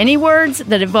 which any words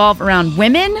that involve around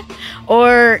women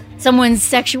or someone's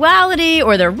sexuality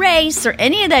or their race or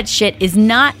any of that shit is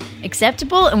not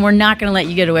acceptable, and we're not going to let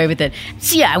you get away with it.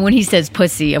 So yeah, when he says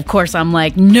pussy, of course I'm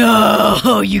like,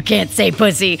 no, you can't say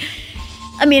pussy.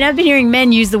 I mean, I've been hearing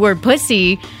men use the word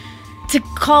pussy to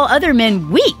call other men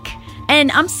weak. And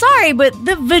I'm sorry, but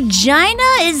the vagina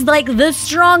is like the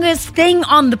strongest thing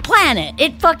on the planet.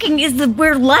 It fucking is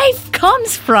where life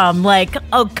comes from. Like,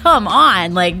 oh, come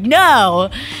on. Like, no.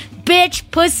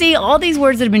 Bitch, pussy, all these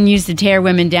words that have been used to tear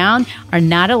women down are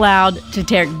not allowed to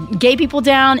tear gay people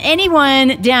down,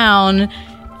 anyone down,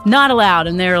 not allowed.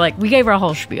 And they're like, we gave her a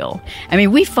whole spiel. I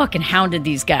mean, we fucking hounded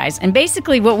these guys. And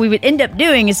basically what we would end up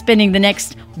doing is spending the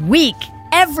next week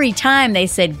every time they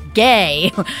said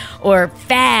gay or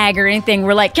fag or anything,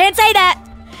 we're like, can't say that.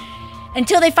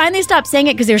 Until they finally stopped saying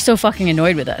it because they were so fucking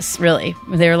annoyed with us, really.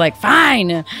 They were like,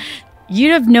 fine.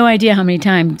 You have no idea how many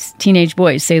times teenage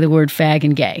boys say the word fag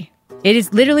and gay. It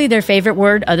is literally their favorite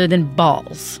word other than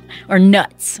balls or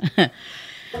nuts.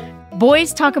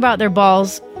 Boys talk about their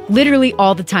balls literally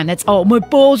all the time. That's, oh, my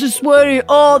balls are sweaty.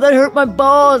 Oh, that hurt my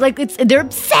balls. Like, they're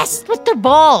obsessed with their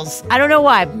balls. I don't know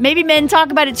why. Maybe men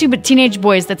talk about it too, but teenage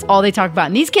boys, that's all they talk about.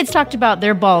 And these kids talked about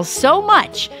their balls so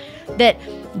much that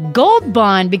Gold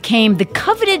Bond became the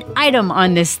coveted item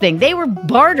on this thing. They were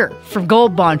barter for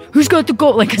Gold Bond. Who's got the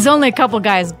gold? Like, because only a couple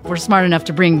guys were smart enough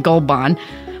to bring Gold Bond,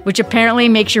 which apparently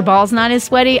makes your balls not as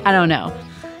sweaty. I don't know.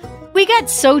 We got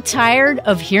so tired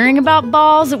of hearing about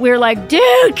balls that we were like,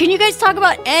 dude, can you guys talk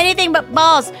about anything but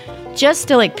balls? Just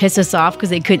to like piss us off because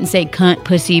they couldn't say cunt,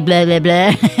 pussy, blah, blah,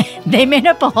 blah. They made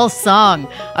up a whole song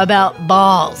about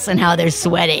balls and how they're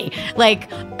sweaty.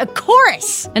 Like a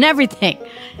chorus and everything.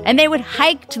 And they would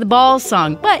hike to the balls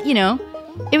song. But,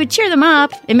 it would cheer them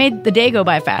up. It made the day go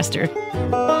by faster.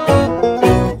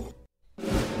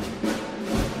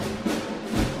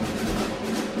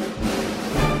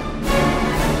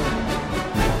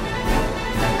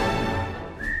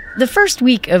 The first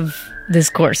week of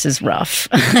this course is rough.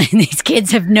 These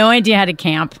kids have no idea how to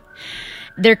camp.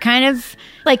 They're kind of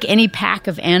like any pack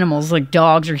of animals, like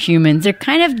dogs or humans. They're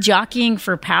kind of jockeying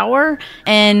for power.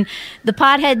 And the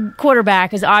pothead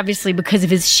quarterback is obviously, because of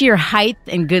his sheer height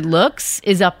and good looks,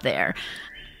 is up there.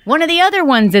 One of the other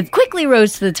ones that quickly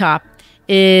rose to the top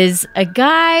is a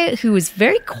guy who was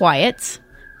very quiet,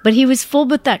 but he was full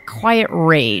with that quiet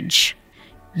rage.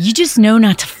 You just know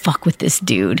not to fuck with this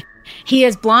dude. He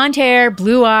has blonde hair,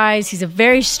 blue eyes. He's a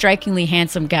very strikingly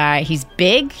handsome guy. He's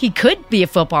big. He could be a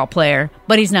football player,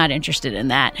 but he's not interested in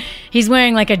that. He's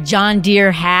wearing like a John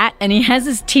Deere hat, and he has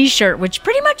this t-shirt, which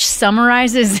pretty much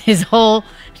summarizes his whole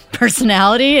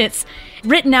personality. It's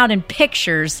written out in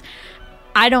pictures.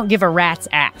 I don't give a rat's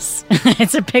ass.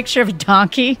 It's a picture of a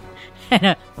donkey and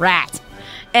a rat.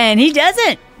 And he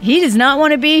doesn't. He does not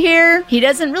want to be here. He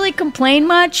doesn't really complain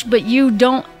much, but you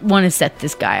don't want to set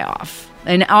this guy off.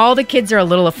 And all the kids are a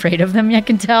little afraid of him, you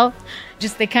can tell.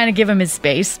 Just they kind of give him his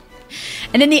space.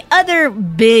 And then the other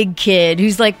big kid,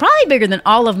 who's like probably bigger than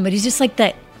all of them, but he's just like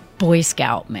that Boy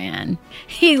Scout, man.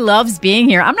 He loves being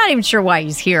here. I'm not even sure why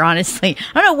he's here, honestly.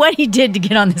 I don't know what he did to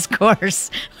get on this course,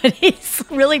 but he's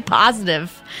really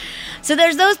positive. So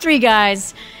there's those three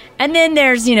guys. And then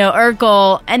there's,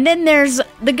 Urkel. And then there's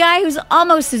the guy who's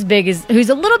almost as big as,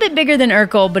 who's a little bit bigger than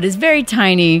Urkel, but is very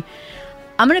tiny.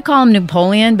 I'm going to call him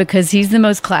Napoleon because he's the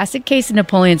most classic case of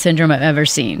Napoleon syndrome I've ever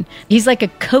seen. He's like a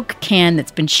Coke can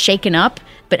that's been shaken up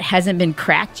but hasn't been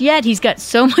cracked yet. He's got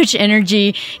so much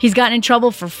energy. He's gotten in trouble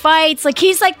for fights. Like,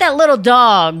 he's like that little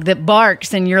dog that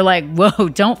barks and you're like, whoa,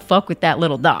 don't fuck with that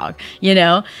little dog,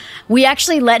 We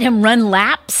actually let him run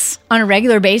laps on a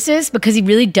regular basis because he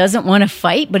really doesn't want to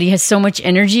fight, but he has so much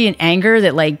energy and anger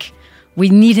that, like, we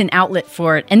need an outlet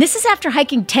for it. And this is after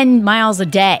hiking 10 miles a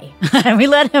day. We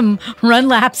let him run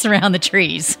laps around the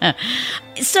trees.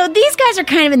 So these guys are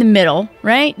kind of in the middle,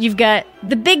 right? You've got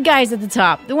the big guys at the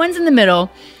top, the ones in the middle.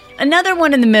 Another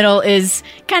one in the middle is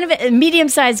kind of a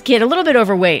medium-sized kid, a little bit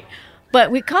overweight.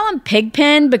 But we call him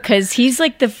Pigpen because he's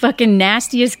like the fucking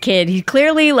nastiest kid. He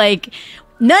clearly, like,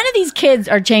 None of these kids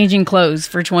are changing clothes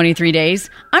for 23 days.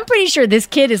 I'm pretty sure this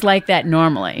kid is like that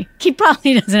normally. He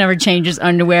probably doesn't ever change his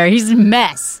underwear. He's a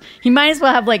mess. He might as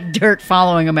well have like dirt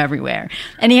following him everywhere.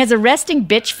 And he has a resting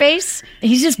bitch face.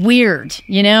 He's just weird,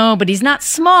 but he's not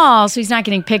small, so he's not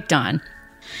getting picked on.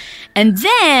 And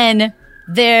then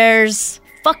there's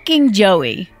fucking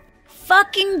Joey.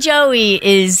 Fucking Joey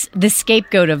is the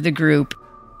scapegoat of the group.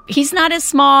 He's not as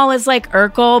small as like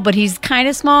Urkel, but he's kind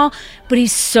of small. But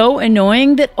he's so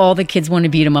annoying that all the kids want to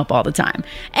beat him up all the time.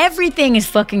 Everything is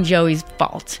fucking Joey's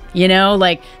fault.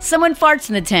 Like someone farts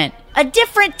in the tent. A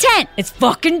different tent. It's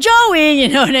fucking Joey. You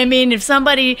know what I mean?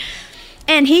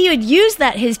 And he would use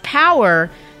his power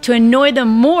to annoy them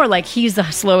more. Like he's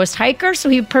the slowest hiker. So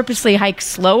he would purposely hike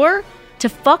slower to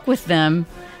fuck with them.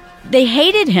 They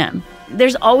hated him.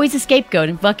 There's always a scapegoat,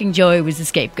 and fucking Joey was the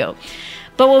scapegoat.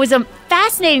 But what was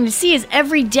fascinating to see is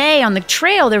every day on the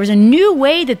trail, there was a new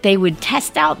way that they would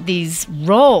test out these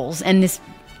roles and this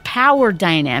power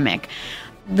dynamic.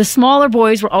 The smaller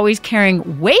boys were always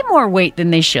carrying way more weight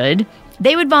than they should.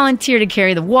 They would volunteer to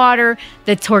carry the water,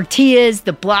 the tortillas,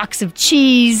 the blocks of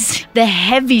cheese, the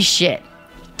heavy shit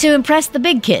to impress the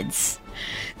big kids.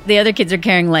 The other kids are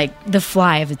carrying like the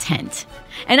fly of a tent.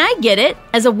 And I get it.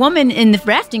 As a woman in the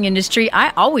rafting industry,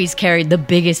 I always carried the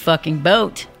biggest fucking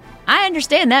boat. I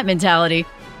understand that mentality.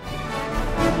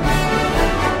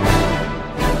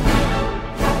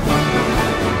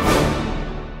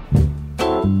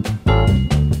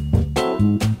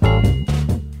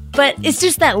 But it's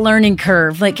just that learning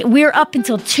curve. Like, we're up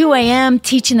until 2 a.m.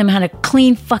 teaching them how to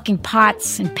clean fucking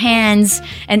pots and pans.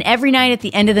 And every night at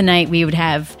the end of the night, we would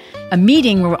have a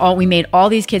meeting where we made all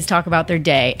these kids talk about their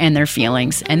day and their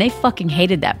feelings. And they fucking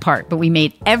hated that part. But we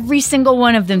made every single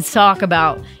one of them talk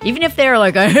about, even if they were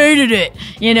like, I hated it.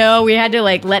 We had to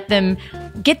like get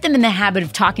them in the habit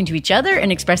of talking to each other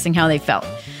and expressing how they felt.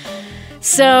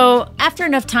 So after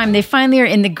enough time, they finally are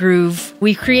in the groove.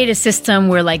 We create a system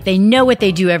where like they know what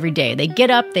they do every day. They get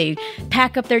up, they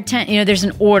pack up their tent. There's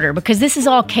an order because this is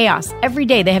all chaos. Every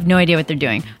day they have no idea what they're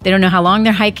doing. They don't know how long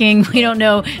they're hiking. We don't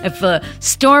know if a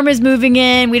storm is moving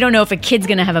in. We don't know if a kid's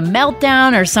going to have a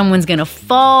meltdown or someone's going to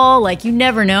fall. Like, you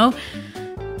never know.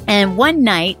 And one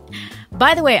night,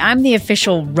 by the way, I'm the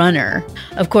official runner.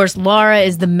 Of course, Laura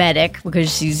is the medic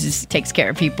because she just takes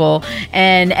care of people.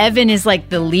 And Evan is like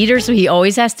the leader, so he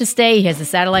always has to stay. He has a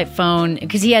satellite phone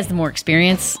because he has the more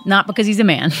experience, not because he's a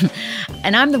man.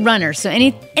 And I'm the runner, so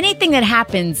anything that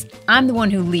happens, I'm the one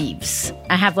who leaves.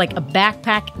 I have like a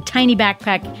tiny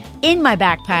backpack in my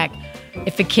backpack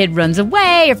if a kid runs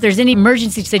away, if there's any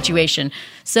emergency situation.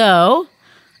 So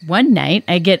one night,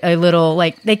 I get a little,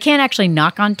 like, they can't actually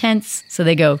knock on tents, so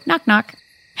they go, knock, knock.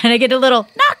 And I get a little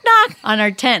knock, knock on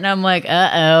our tent, and I'm like,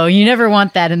 uh-oh, you never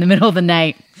want that in the middle of the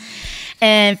night.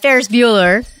 And Ferris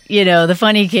Bueller, the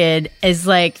funny kid, is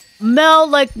like, Mel,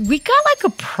 like, we got, like,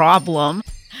 a problem.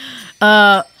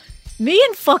 Me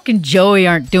and fucking Joey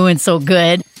aren't doing so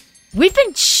good. We've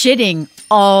been shitting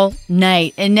all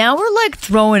night, and now we're, like,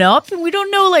 throwing up, and we don't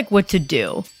know, like, what to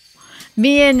do.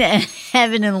 Me and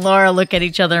Evan and Laura look at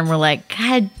each other and we're like,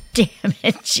 God damn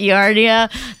it,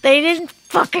 Giardia. They didn't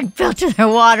fucking filter their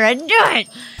water. I knew it.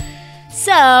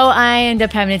 So I end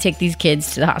up having to take these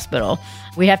kids to the hospital.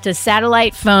 We have to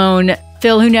satellite phone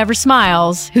Phil, who never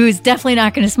smiles, who is definitely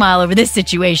not going to smile over this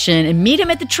situation, and meet him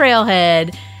at the trailhead.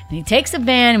 And he takes a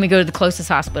van and we go to the closest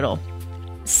hospital.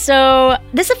 So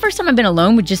this is the first time I've been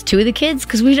alone with just two of the kids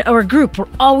because we are a group. We're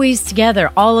always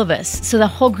together, all of us. So the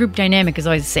whole group dynamic is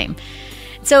always the same.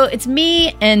 So it's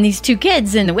me and these two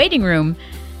kids in the waiting room.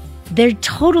 They're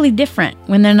totally different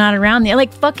when they're not around.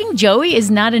 Like, fucking Joey is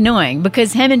not annoying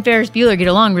because him and Ferris Bueller get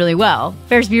along really well.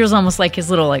 Ferris Bueller's almost like his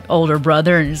little, like, older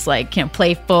brother and is, like,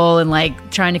 playful and,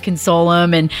 like, trying to console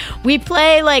him. And we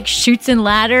play, like, Chutes and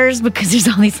Ladders because there's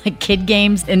all these, like, kid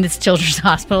games in this children's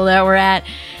hospital that we're at.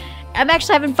 I'm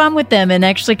actually having fun with them and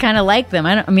actually kind of like them.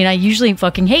 I usually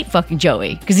fucking hate fucking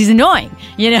Joey because he's annoying,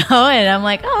 And I'm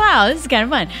like, oh, wow, this is kind of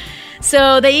fun.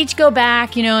 So they each go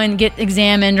back, and get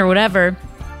examined or whatever.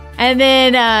 And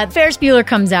then Ferris Bueller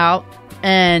comes out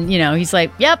and, he's like,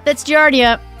 yep, that's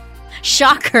Giardia.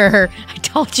 Shocker. I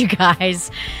told you guys.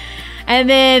 And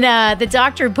then the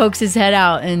doctor pokes his head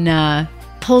out and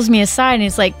pulls me aside and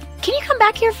he's like, can you come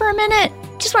back here for a minute?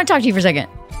 Just want to talk to you for a second.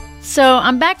 So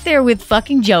I'm back there with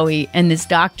fucking Joey and this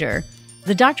doctor.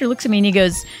 The doctor looks at me and he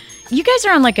goes, you guys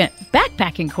are on like a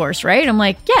backpacking course, right? I'm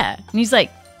like, yeah. And he's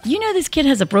like, this kid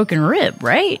has a broken rib,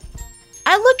 right?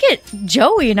 I look at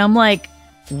Joey and I'm like,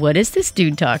 what is this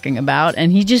dude talking about?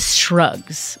 And he just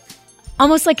shrugs,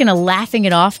 almost like in a laughing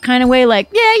it off kind of way, like,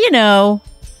 yeah,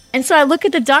 And so I look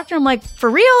at the doctor, I'm like, for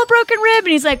real, a broken rib?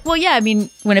 And he's like, well, yeah, I mean,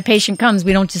 when a patient comes,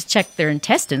 we don't just check their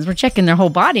intestines, we're checking their whole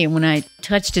body. And when I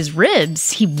touched his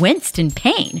ribs, he winced in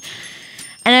pain.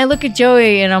 And I look at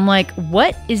Joey and I'm like,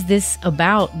 what is this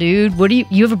about, dude? What do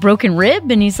you have a broken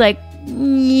rib? And he's like,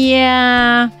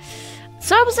 yeah.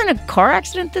 So I was in a car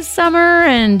accident this summer,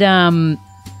 and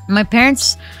my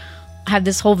parents had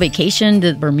this whole vacation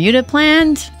to Bermuda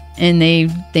planned. And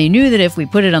they knew that if we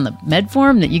put it on the med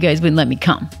form that you guys wouldn't let me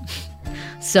come.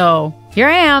 So here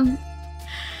I am.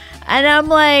 And I'm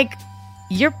like,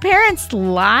 your parents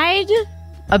lied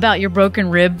about your broken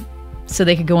rib so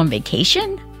they could go on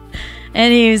vacation?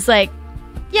 And he was like,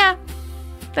 yeah,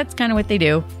 that's kind of what they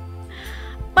do.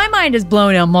 My mind is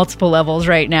blown on multiple levels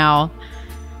right now.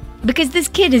 Because this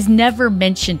kid has never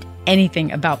mentioned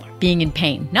anything about being in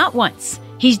pain. Not once.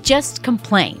 He's just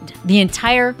complained the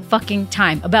entire fucking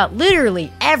time about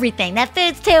literally everything. That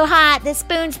food's too hot. The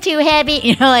spoon's too heavy.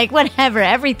 You know, like whatever,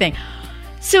 everything.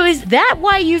 So is that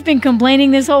why you've been complaining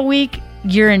this whole week?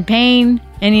 You're in pain?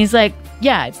 And he's like,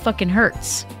 yeah, it fucking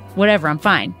hurts. Whatever, I'm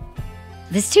fine.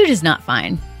 This dude is not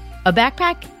fine. A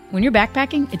backpack, when you're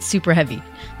backpacking, it's super heavy.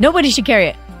 Nobody should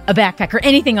carry a backpack or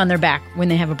anything on their back when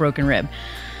they have a broken rib.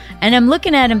 And I'm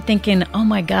looking at him thinking, oh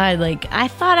my God, like I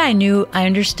thought I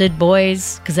understood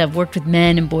boys because I've worked with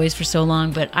men and boys for so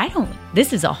long, but I don't.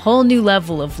 This is a whole new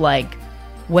level of like,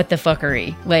 what the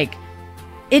fuckery? Like,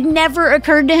 it never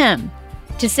occurred to him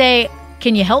to say,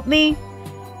 can you help me?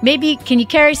 Maybe, can you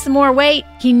carry some more weight?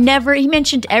 He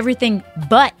mentioned everything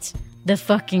but the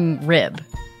fucking rib.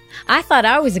 I thought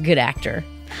I was a good actor.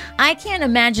 I can't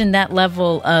imagine that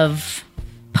level of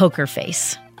poker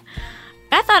face.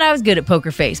 I thought I was good at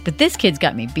poker face, but this kid's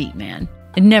got me beat, man.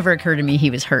 It never occurred to me he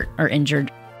was hurt or injured.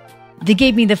 They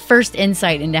gave me the first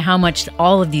insight into how much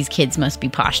all of these kids must be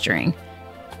posturing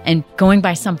and going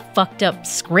by some fucked up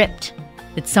script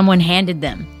that someone handed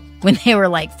them when they were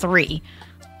like 3,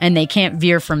 and they can't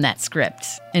veer from that script.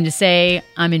 And to say,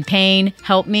 I'm in pain,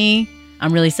 help me,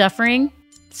 I'm really suffering,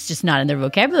 it's just not in their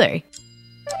vocabulary.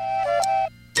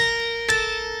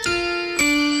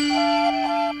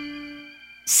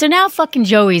 So now fucking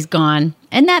Joey's gone,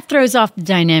 and that throws off the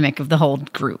dynamic of the whole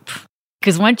group.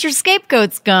 Because once your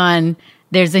scapegoat's gone,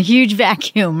 there's a huge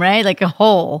vacuum, right? Like a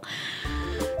hole.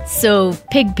 So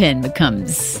Pigpen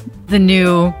becomes the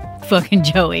new fucking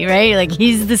Joey, right? Like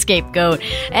he's the scapegoat.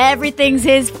 Everything's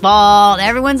his fault.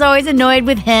 Everyone's always annoyed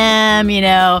with him, you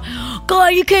know. God,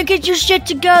 you can't get your shit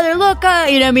together. Look,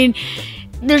 you know, I mean,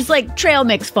 there's like trail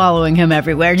mix following him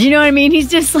everywhere. Do you know what I mean? He's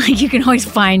just like, you can always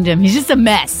find him. He's just a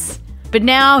mess. But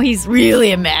now he's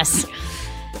really a mess.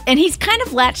 And he's kind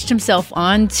of latched himself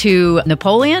on to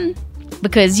Napoleon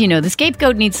because, you know, the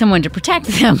scapegoat needs someone to protect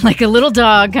them. Like a little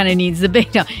dog kind of needs the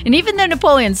big dog. And even though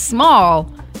Napoleon's small,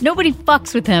 nobody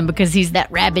fucks with him because he's that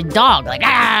rabid dog. Like,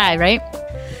 right?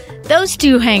 Those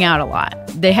two hang out a lot.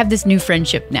 They have this new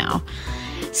friendship now.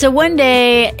 So one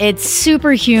day, it's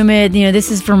super humid. You know,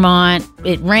 this is Vermont.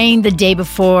 It rained the day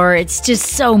before. It's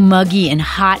just so muggy and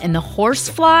hot. And the horse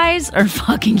flies are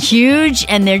fucking huge.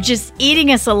 And they're just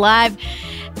eating us alive.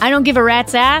 I don't give a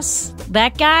rat's ass.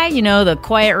 That guy, you know, the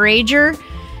quiet rager,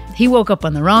 he woke up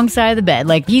on the wrong side of the bed.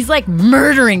 Like, he's like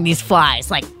murdering these flies.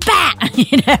 Like, bah!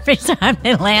 You know, every time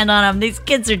they land on him, these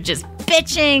kids are just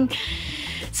bitching.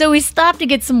 So we stopped to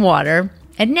get some water.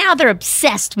 And now they're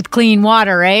obsessed with clean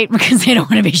water, right? Because they don't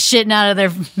want to be shitting out of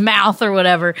their mouth or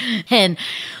whatever. And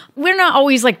we're not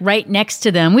always like right next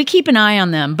to them. We keep an eye on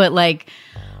them, but like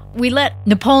we let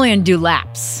Napoleon do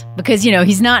laps because, you know,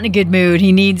 he's not in a good mood.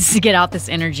 He needs to get out this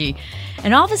energy.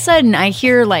 And all of a sudden I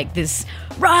hear like this,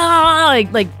 rah,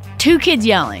 like 2 kids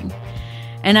yelling.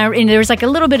 And there was like a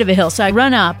little bit of a hill. So I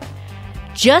run up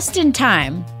just in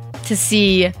time to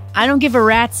see, I don't give a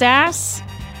rat's ass,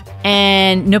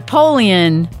 and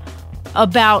Napoleon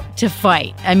about to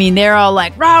fight. I mean, they're all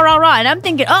like, rah, rah, rah. And I'm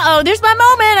thinking, uh-oh, there's my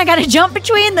moment. I got to jump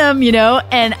between them, you know?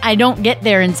 And I don't get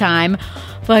there in time.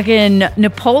 Fucking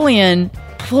Napoleon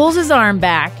pulls his arm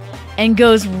back and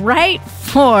goes right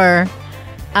for,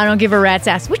 I don't give a rat's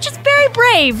ass, which is very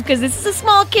brave because this is a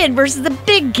small kid versus a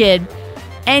big kid.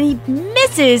 And he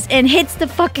misses and hits the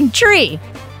fucking tree.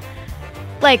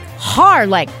 Like, hard,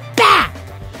 like, bah!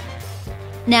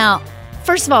 Now,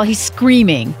 first of all, he's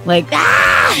screaming, like,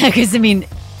 ah! Because, I mean,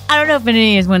 I don't know if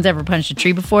anyone's ever punched a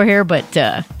tree before here, but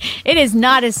it is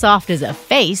not as soft as a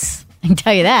face, I can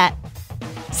tell you that.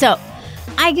 So,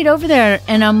 I get over there,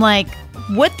 and I'm like,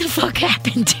 what the fuck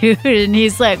happened, dude? And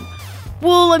he's like,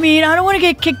 well, I mean, I don't want to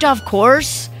get kicked off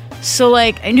course. So,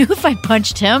 like, I knew if I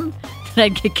punched him, that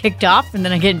I'd get kicked off, and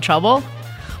then I'd get in trouble.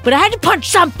 But I had to punch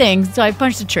something, so I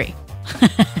punched a tree.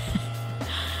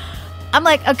 I'm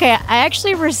like, okay, I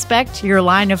actually respect your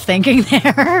line of thinking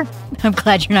there. I'm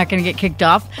glad you're not going to get kicked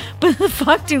off. But the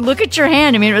fuck, dude, look at your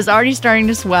hand. I mean, it was already starting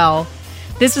to swell.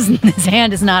 This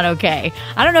hand is not okay.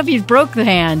 I don't know if you broke the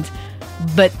hand,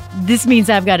 but this means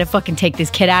I've got to fucking take this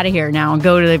kid out of here now and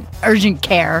go to the urgent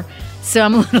care. So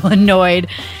I'm a little annoyed.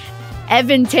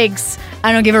 Evan takes,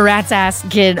 I don't give a rat's ass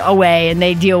kid away, and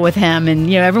they deal with him. And,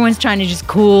 you know, everyone's trying to just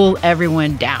cool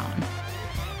everyone down.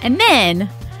 And then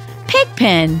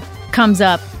Pigpen comes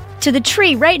up to the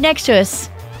tree right next to us.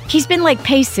 He's been like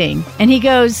pacing, and he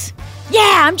goes,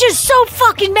 yeah, I'm just so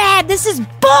fucking mad. This is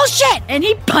bullshit. And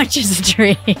he punches a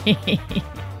tree. Me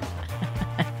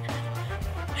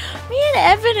and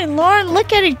Evan and Lauren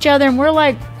look at each other, and we're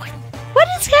like, what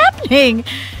is happening?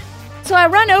 So I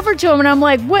run over to him, and I'm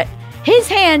like, what? His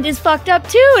hand is fucked up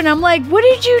too. And I'm like, what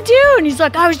did you do? And he's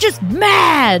like, I was just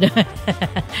mad.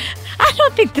 I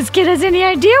don't think this kid has any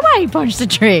idea why he punched the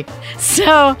tree.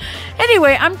 So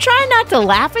anyway, I'm trying not to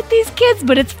laugh at these kids,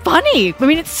 but it's funny. I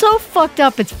mean, it's so fucked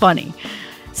up, it's funny.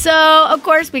 So, of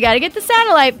course, we got to get the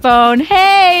satellite phone.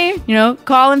 Hey, you know,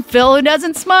 calling Phil who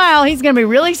doesn't smile. He's going to be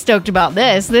really stoked about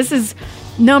this. This is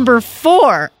number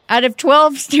 4 out of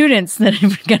 12 students that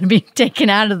are going to be taken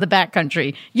out of the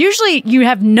backcountry. Usually you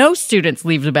have no students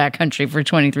leave the backcountry for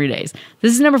 23 days.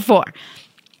 This is number 4.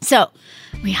 So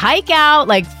we hike out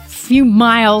like a few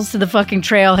miles to the fucking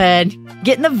trailhead,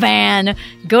 get in the van,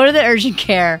 go to the urgent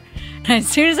care. And as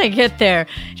soon as I get there,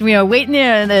 we are waiting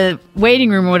in the waiting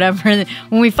room or whatever. And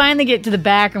when we finally get to the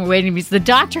back and we're waiting, the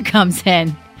doctor comes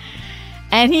in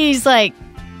and he's like,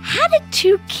 how did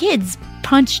 2 kids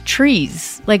punch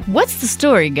trees? Like, what's the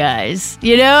story, guys?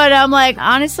 You know, and I'm like,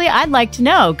 honestly, I'd like to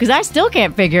know because I still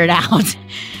can't figure it out.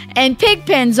 And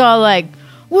Pigpen's all like,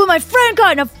 well, my friend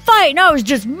got in a fight and I was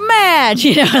just mad,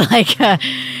 you know, like,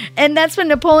 and that's when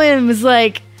Napoleon was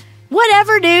like,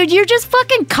 whatever, dude, you're just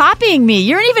fucking copying me.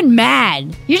 You aren't even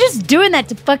mad. You're just doing that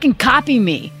to fucking copy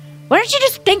me. Why don't you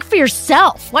just think for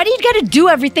yourself? Why do you gotta do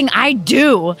everything I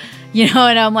do? You know,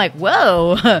 and I'm like,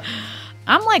 whoa.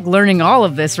 I'm like learning all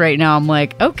of this right now. I'm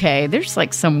like, okay, there's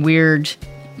like some weird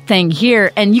thing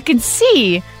here. And you can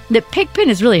see that Pigpen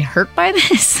is really hurt by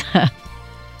this.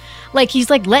 Like he's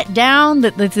like let down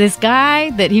that this guy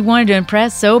that he wanted to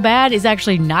impress so bad is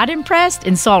actually not impressed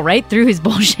and saw right through his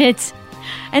bullshit.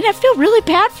 And I feel really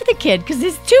bad for the kid because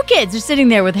his 2 kids are sitting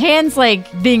there with hands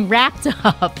like being wrapped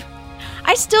up.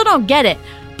 I still don't get it,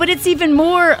 but it's even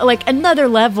more like another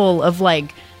level of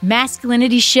like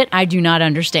masculinity shit I do not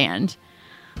understand.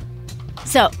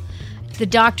 So the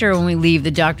doctor, when we leave,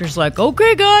 the doctor's like,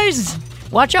 okay, guys,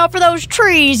 watch out for those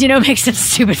trees, you know, makes some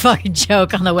stupid fucking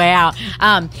joke on the way out.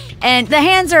 And the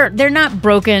hands they're not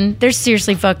broken. They're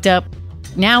seriously fucked up.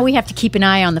 Now we have to keep an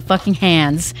eye on the fucking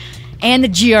hands and the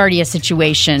Giardia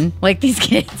situation. Like these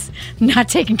kids not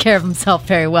taking care of themselves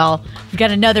very well. We've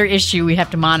got another issue we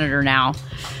have to monitor now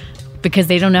because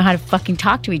they don't know how to fucking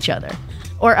talk to each other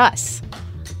or us.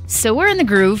 So we're in the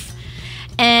groove.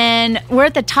 And we're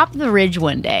at the top of the ridge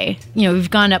one day. You know, we've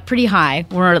gone up pretty high.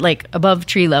 We're like above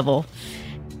tree level.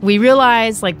 We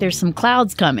realize like there's some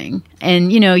clouds coming.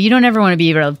 And, you know, you don't ever want to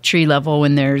be above tree level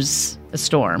when there's a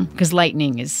storm because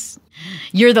lightning is,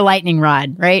 you're the lightning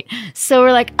rod, right? So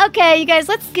we're like, okay, you guys,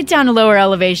 let's get down to lower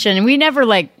elevation. And we never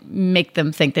like make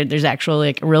them think that there's actually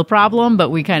like a real problem, but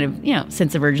we kind of, you know,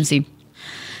 sense of urgency.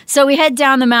 So we head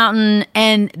down the mountain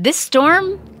and this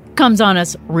storm comes on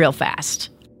us real fast.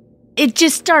 It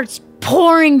just starts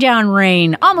pouring down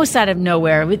rain almost out of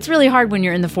nowhere. It's really hard when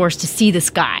you're in the forest to see the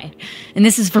sky. And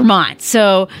this is Vermont.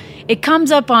 So it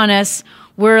comes up on us.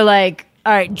 We're like,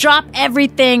 all right, drop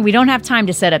everything. We don't have time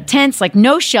to set up tents, like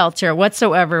no shelter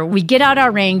whatsoever. We get out our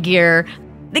rain gear.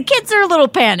 The kids are a little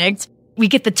panicked. We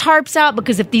get the tarps out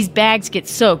because if these bags get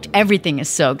soaked, everything is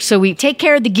soaked. So we take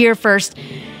care of the gear first.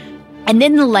 And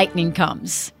then the lightning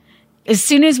comes. As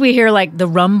soon as we hear like the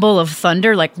rumble of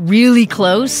thunder, like really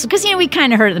close, because, you know, we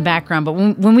kind of heard it in the background, but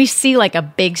when we see like a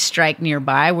big strike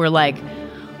nearby, we're like,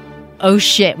 oh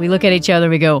shit. We look at each other,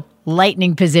 we go,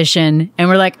 lightning position. And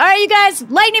we're like, all right, you guys,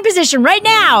 lightning position right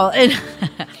now. And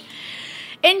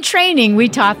in training, we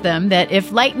taught them that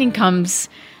if lightning comes,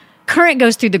 current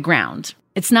goes through the ground.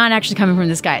 It's not actually coming from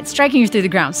the sky. It's striking you through the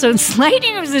ground. So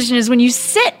lightning position is when you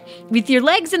sit with your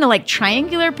legs in a like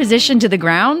triangular position to the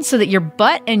ground so that your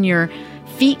butt and your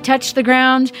feet touch the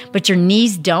ground, but your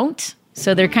knees don't.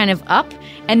 So they're kind of up.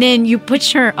 And then you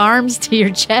put your arms to your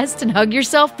chest and hug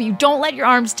yourself, but you don't let your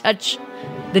arms touch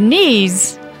the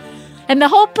knees. And the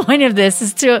whole point of this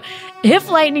is to, if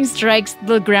lightning strikes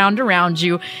the ground around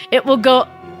you, it will go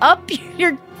up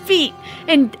your feet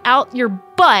and out your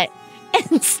butt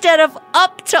instead of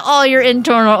up to all your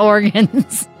internal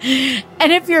organs.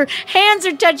 And if your hands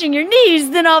are touching your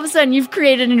knees, then all of a sudden you've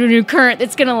created a new current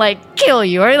that's going to like kill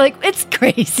you, right? Like, it's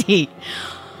crazy.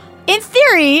 In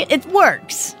theory, it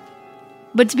works.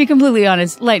 But to be completely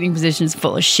honest, lightning position is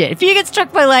full of shit. If you get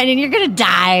struck by lightning, you're going to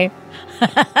die.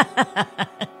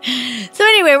 So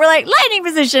anyway, we're like, lightning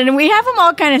position, and we have them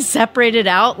all kind of separated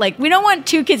out. Like, we don't want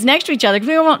two kids next to each other because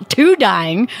we don't want two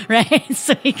dying, right?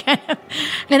 So we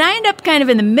and I end up kind of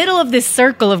in the middle of this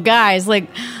circle of guys. Like,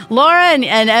 Laura and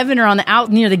Evan are on the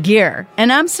out near the gear,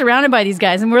 and I'm surrounded by these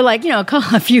guys, and we're like,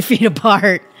 a few feet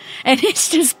apart, and it's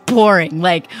just pouring,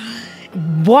 like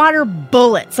water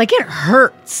bullets. Like, it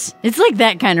hurts. It's like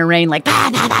that kind of rain, like,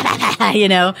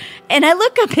 And I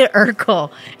look up at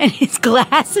Urkel and his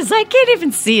glasses, I can't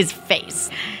even see his face.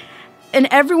 And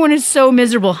everyone is so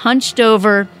miserable, hunched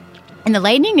over, and the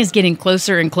lightning is getting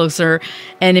closer and closer.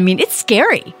 And I mean, it's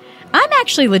scary. I'm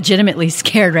actually legitimately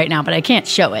scared right now, but I can't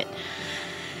show it.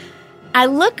 I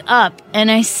look up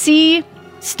and I see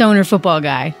Stoner Football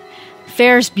Guy,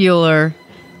 Ferris Bueller,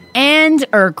 and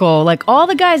Urkel, like all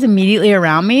the guys immediately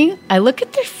around me. I look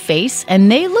at their face and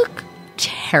they look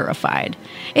terrified.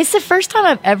 It's the first time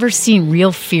I've ever seen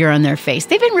real fear on their face.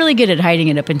 They've been really good at hiding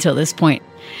it up until this point.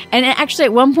 And actually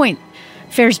at one point,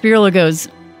 Ferris Bueller goes,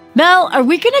 "Mel, are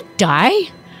we going to die?"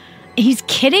 He's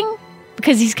kidding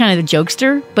because he's kind of the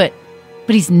jokester, but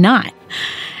he's not.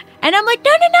 And I'm like,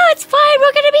 no, it's fine.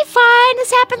 We're going to be fine.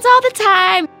 This happens all the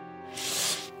time.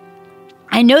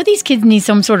 I know these kids need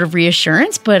some sort of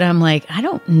reassurance, but I'm like, I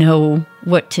don't know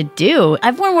what to do.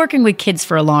 I've been working with kids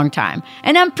for a long time,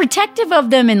 and I'm protective of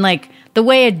them in like the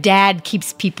way a dad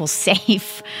keeps people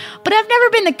safe. But I've never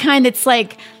been the kind that's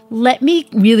like, let me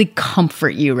really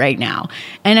comfort you right now.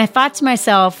 And I thought to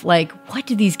myself, like, what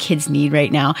do these kids need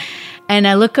right now? And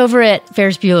I look over at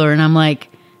Ferris Bueller and I'm like,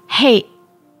 hey,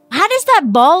 how does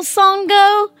that ball song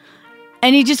go?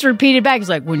 And he just repeated back. He's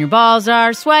like, when your balls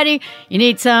are sweaty, you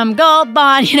need some Gold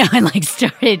Bond, and like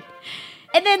started.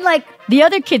 And then like the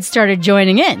other kids started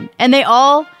joining in and they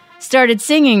all started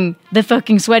singing the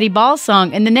fucking sweaty ball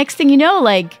song. And the next thing you know,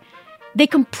 like they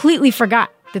completely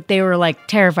forgot that they were like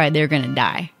terrified they were going to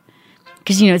die.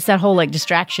 Because, it's that whole like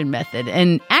distraction method.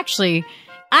 And actually,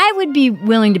 I would be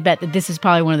willing to bet that this is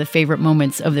probably one of the favorite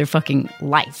moments of their fucking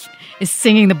life is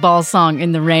singing the ball song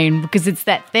in the rain, because it's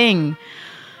that thing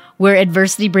where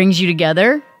adversity brings you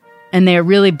together and they're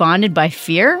really bonded by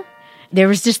fear. There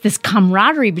was just this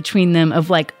camaraderie between them of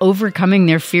like overcoming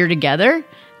their fear together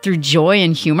through joy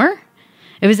and humor.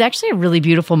 It was actually a really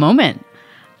beautiful moment.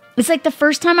 It's like the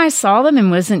first time I saw them and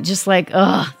wasn't just like,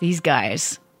 ugh, these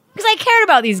guys. Because I cared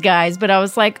about these guys, but I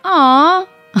was like, aw.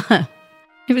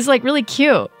 It was like really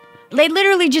cute. They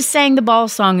literally just sang the ball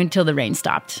song until the rain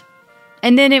stopped.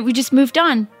 And then we just moved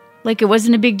on. Like it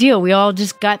wasn't a big deal. We all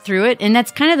just got through it. And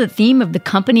that's kind of the theme of the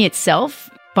company itself,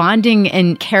 bonding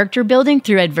and character building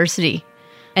through adversity.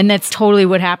 And that's totally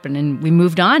what happened. And we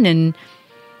moved on and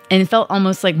it felt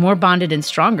almost like more bonded and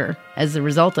stronger as a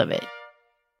result of it.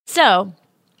 So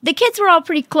the kids were all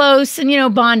pretty close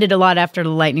and, bonded a lot after the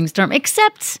lightning storm,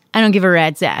 except I don't give a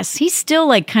rat's ass. He's still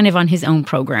like kind of on his own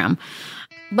program.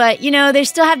 But, they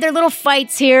still have their little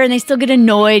fights here and they still get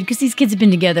annoyed because these kids have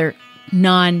been together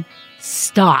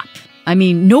non-stop. I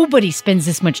mean, nobody spends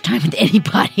this much time with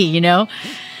anybody,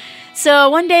 So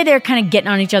one day they're kind of getting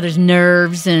on each other's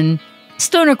nerves, and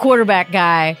Stoner quarterback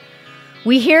guy,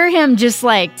 we hear him just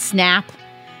like snap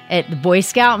at the Boy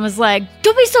Scout and was like,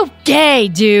 don't be so gay,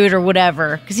 dude, or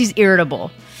whatever, because he's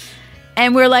irritable.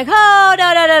 And we're like, oh,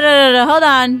 no, hold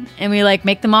on. And we like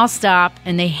make them all stop,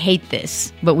 and they hate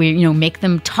this. But we, make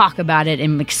them talk about it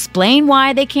and explain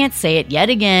why they can't say it yet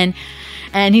again.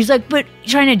 And he's like, but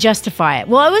trying to justify it.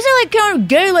 Well, I wasn't like kind of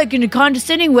gay, like in a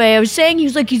condescending way. I was saying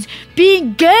he's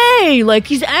being gay, like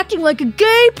he's acting like a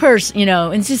gay person,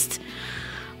 And it's just,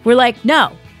 we're like,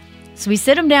 no. So we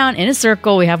sit him down in a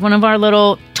circle. We have one of our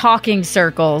little talking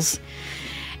circles.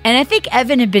 And I think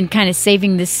Evan had been kind of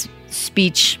saving this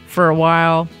speech for a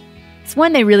while. It's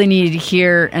one they really needed to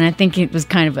hear. And I think it was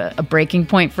kind of a breaking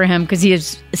point for him because he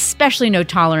has especially no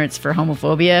tolerance for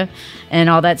homophobia and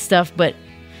all that stuff. But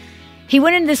he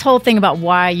went into this whole thing about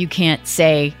why you can't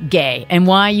say gay and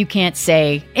why you can't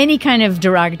say any kind of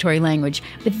derogatory language.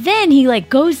 But then he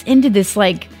goes into this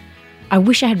I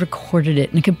wish I had recorded it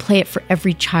and I could play it for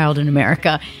every child in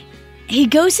America. He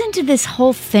goes into this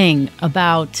whole thing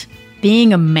about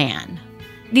being a man.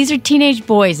 These are teenage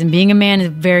boys and being a man is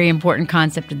a very important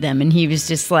concept to them. And he was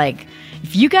just like,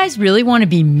 if you guys really want to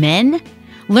be men,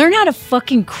 learn how to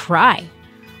fucking cry.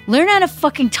 Learn how to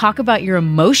fucking talk about your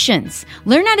emotions.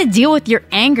 Learn how to deal with your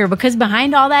anger, because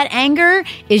behind all that anger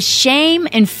is shame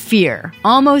and fear.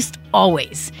 Almost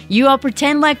always. You all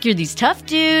pretend like you're these tough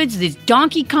dudes, these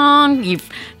Donkey Kong, you're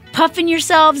puffing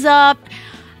yourselves up.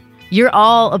 You're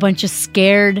all a bunch of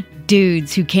scared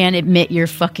dudes who can't admit you're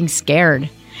fucking scared.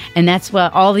 And that's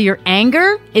what all of your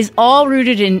anger is, all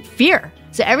rooted in fear.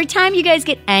 So every time you guys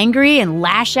get angry and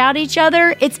lash out at each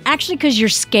other, it's actually because you're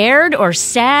scared or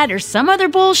sad or some other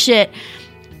bullshit.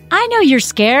 I know you're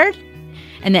scared.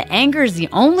 And the anger is the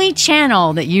only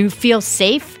channel that you feel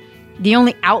safe, the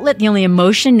only outlet, the only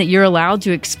emotion that you're allowed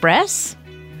to express.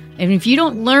 And if you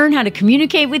don't learn how to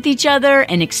communicate with each other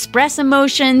and express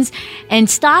emotions and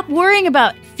stop worrying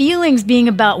about feelings being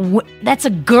about, that's a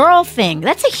girl thing.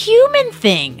 That's a human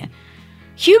thing.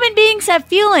 Human beings have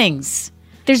feelings.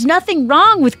 There's nothing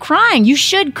wrong with crying. You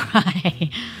should cry.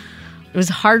 It was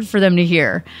hard for them to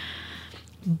hear.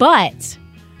 But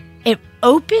it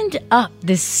opened up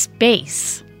this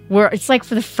space where it's like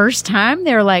for the first time,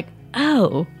 they were like,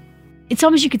 oh. It's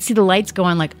almost you could see the lights go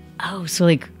on like, oh, so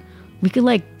like we could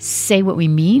like say what we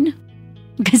mean?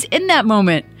 Because in that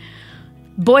moment,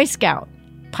 Boy Scout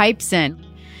pipes in.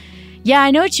 Yeah,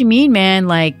 I know what you mean, man.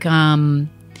 Like,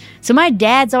 so my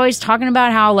dad's always talking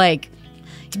about how like,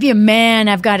 to be a man,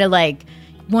 I've got to like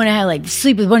want to like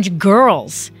sleep with a bunch of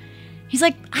girls. He's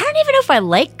like, I don't even know if I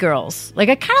like girls. Like,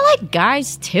 I kind of like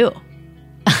guys too.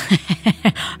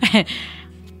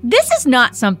 This is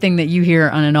not something that you hear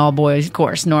on an all boys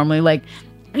course normally. Like,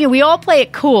 you know, we all play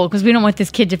it cool because we don't want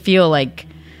this kid to feel like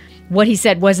what he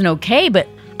said wasn't okay. But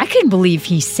I couldn't believe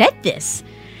he said this.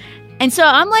 And so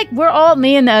I'm like, we're all,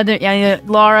 me and the other,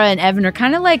 Laura and Evan are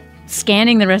kind of like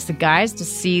scanning the rest of the guys to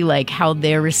see like how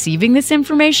they're receiving this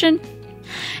information.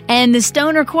 And the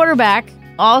stoner quarterback,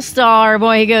 all-star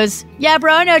boy, he goes, yeah,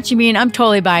 bro, I know what you mean. I'm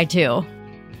totally bi too.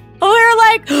 Oh, we were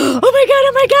like,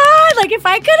 oh my God. Like if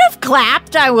I could have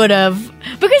clapped, I would have.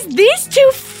 Because these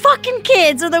two fucking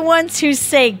kids are the ones who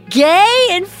say gay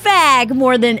and fag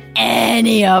more than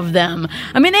any of them.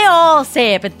 I mean, they all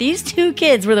say it, but these two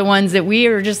kids were the ones that we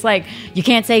were just like, you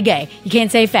can't say gay, you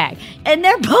can't say fag. And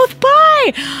they're both bi.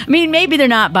 I mean, maybe they're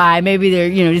not bi. Maybe they're,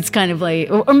 you know, it's kind of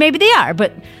like, or maybe they are,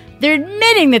 but they're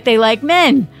admitting that they like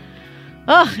men.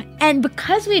 Oh, and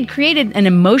because we had created an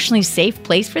emotionally safe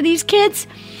place for these kids,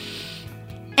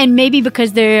 and maybe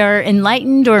because they are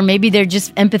enlightened, or maybe they're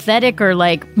just empathetic or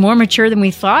like more mature than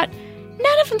we thought,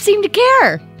 none of them seem to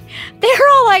care. They're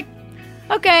all like,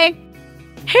 okay,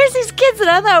 here's these kids that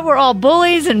I thought were all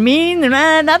bullies and mean, and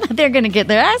I thought they're going to get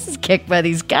their asses kicked by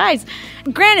these guys.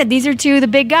 Granted, these are two of the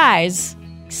big guys.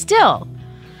 Still,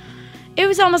 it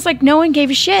was almost like no one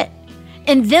gave a shit.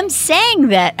 And them saying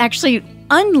that actually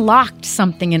unlocked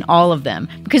something in all of them.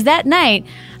 Because that night,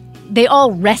 they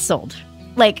all wrestled.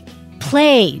 Like,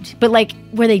 played, but like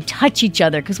where they touch each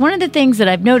other. Because one of the things that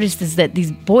I've noticed is that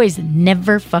these boys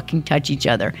never fucking touch each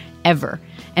other, ever.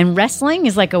 And wrestling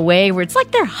is like a way where it's like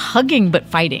they're hugging but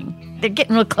fighting. They're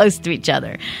getting real close to each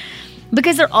other.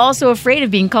 Because they're also afraid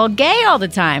of being called gay all the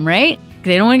time, right?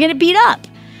 They don't want to get beat up.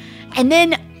 And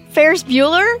then Ferris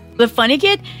Bueller, the funny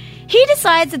kid, he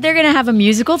decides that they're going to have a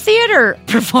musical theater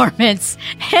performance.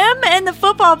 Him and the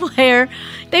football player,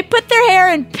 they put their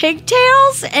hair in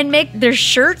pigtails and make their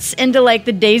shirts into like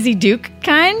the Daisy Duke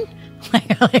kind,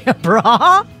 like a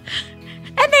bra.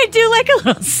 And they do like a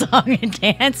little song and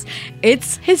dance.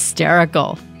 It's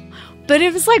hysterical. But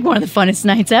it was like one of the funnest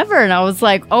nights ever. And I was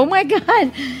like, oh my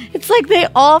God, it's like they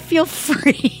all feel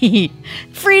free.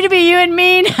 Free to be you and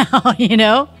me now, you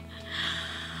know?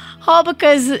 All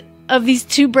because of these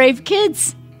two brave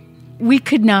kids. We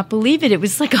could not believe it. It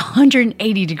was like a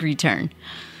 180-degree turn.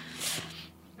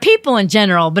 People in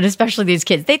general, but especially these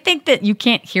kids, they think that you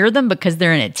can't hear them because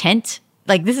they're in a tent.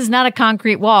 Like, this is not a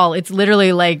concrete wall. It's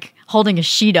literally like holding a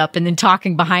sheet up and then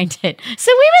talking behind it.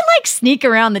 So we would like sneak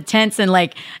around the tents and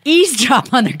like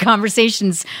eavesdrop on their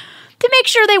conversations to make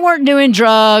sure they weren't doing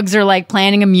drugs or like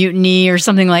planning a mutiny or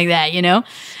something like that, you know?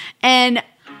 And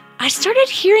I started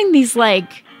hearing these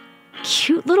like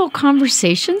cute little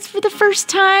conversations for the first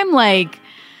time. Like,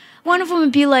 one of them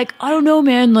would be like, I don't know,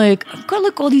 man, like, I've got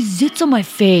like all these zits on my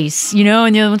face, you know?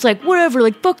 And the other one's like, whatever,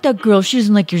 like, fuck that girl, she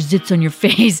doesn't like your zits on your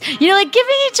face. You know, like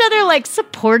giving each other like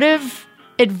supportive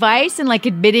advice and like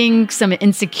admitting some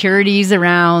insecurities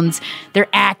around their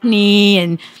acne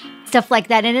and stuff like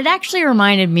that. And it actually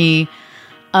reminded me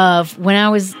of when I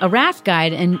was a RAF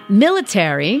guide and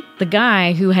military, the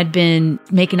guy who had been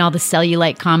making all the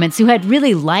cellulite comments, who had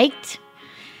really liked.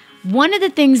 One of the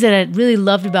things that I really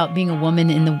loved about being a woman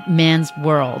in the man's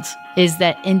world is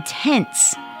that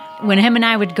intense when him and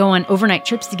I would go on overnight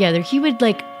trips together, he would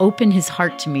like open his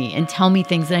heart to me and tell me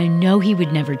things that I know he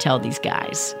would never tell these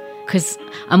guys. Because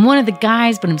I'm one of the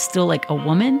guys, but I'm still like a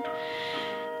woman.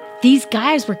 These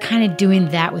guys were kind of doing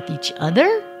that with each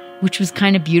other, which was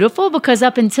kind of beautiful because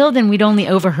up until then, we'd only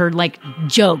overheard like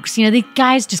jokes. You know, these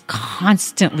guys just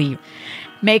constantly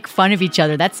make fun of each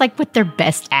other. That's like what they're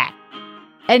best at.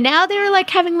 And now they're like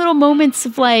having little moments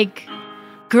of like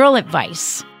girl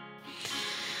advice.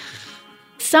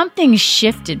 Something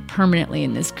shifted permanently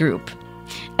in this group,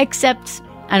 except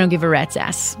I don't give a rat's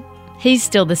ass. He's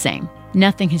still the same.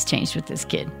 Nothing has changed with this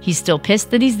kid. He's still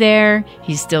pissed that he's there.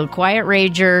 He's still a quiet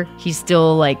rager. He's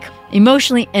still like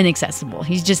emotionally inaccessible.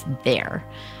 He's just there,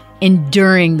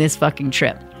 enduring this fucking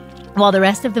trip. While the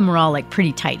rest of them are all like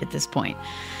pretty tight at this point.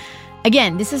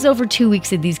 Again, this is over 2 weeks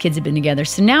that these kids have been together.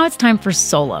 So now it's time for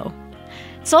solo.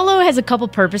 Solo has a couple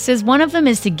purposes. One of them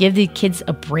is to give the kids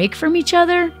a break from each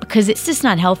other because it's just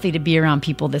not healthy to be around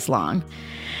people this long.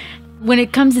 When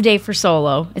it comes the day for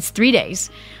solo, it's 3 days.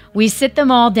 We sit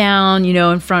them all down, you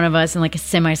know, in front of us in like a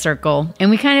semicircle, and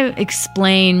we kind of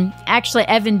explain. Actually,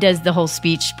 Evan does the whole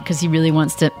speech because he really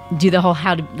wants to do the whole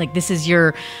how to, like, this is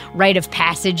your rite of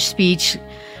passage speech.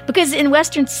 Because in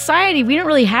Western society, we don't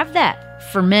really have that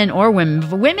for men or women.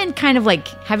 But women kind of like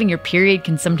having your period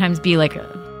can sometimes be like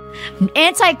an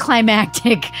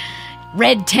anticlimactic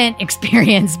red tent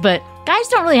experience, but guys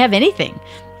don't really have anything.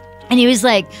 And he was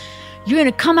like, you're going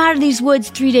to come out of these woods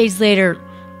 3 days later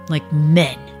like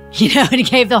men. You know, and he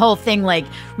gave the whole thing, like,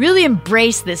 really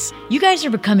embrace this. You guys are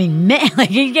becoming men. Like,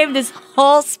 he gave this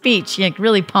whole speech, like,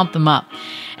 really pump them up.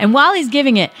 And while he's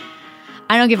giving it,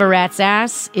 I don't give a rat's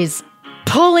ass, is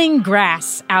pulling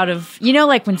grass out of, you know,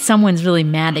 like when someone's really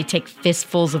mad, they take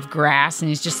fistfuls of grass, and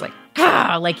he's just like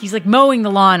he's like mowing the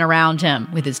lawn around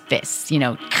him with his fists, you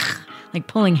know, like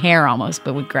pulling hair almost,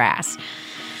 but with grass.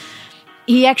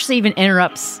 He actually even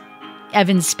interrupts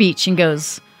Evan's speech and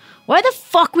goes, why the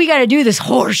fuck we gotta do this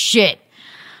horse shit?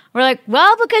 We're like,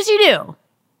 well, because you do.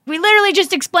 We literally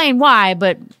just explained why,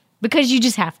 but because you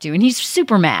just have to. And he's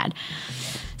super mad.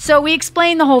 So we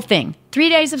explain the whole thing. 3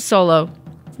 days of solo.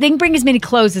 They can bring as many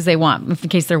clothes as they want in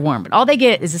case they're warm. But all they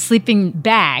get is a sleeping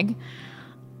bag,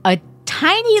 a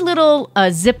tiny little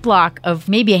Ziploc of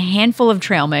maybe a handful of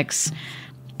trail mix,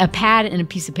 a pad and a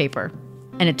piece of paper,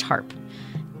 and a tarp.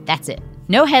 That's it.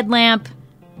 No headlamp,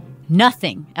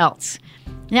 nothing else.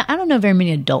 Now, I don't know very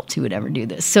many adults who would ever do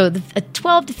this. So a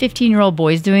 12 to 15-year-old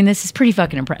boys doing this is pretty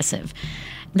fucking impressive.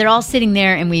 They're all sitting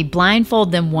there, and we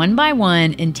blindfold them one by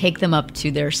one and take them up to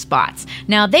their spots.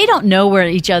 Now, they don't know where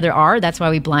each other are. That's why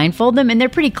we blindfold them, and they're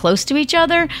pretty close to each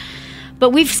other.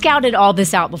 But we've scouted all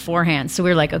this out beforehand. So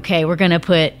we're like, okay, we're going to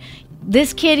put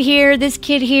this kid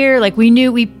here. Like, we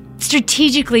knew we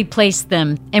strategically placed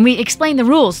them. And we explained the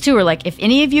rules, too. We're like, if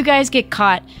any of you guys get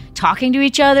caught talking to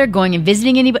each other, going and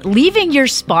visiting anybody, leaving your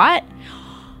spot,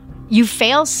 you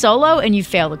fail solo and you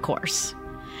fail the course.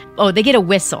 Oh, they get a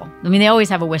whistle. I mean, they always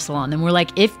have a whistle on them. We're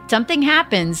like, if something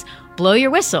happens, blow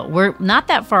your whistle. We're not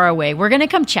that far away. We're going to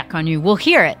come check on you. We'll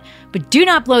hear it. But do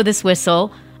not blow this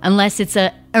whistle unless it's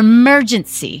an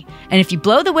emergency. And if you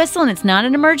blow the whistle and it's not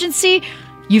an emergency,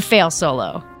 you fail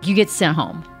solo. You get sent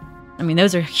home. I mean,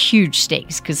 those are huge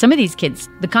stakes because some of these kids,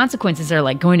 the consequences are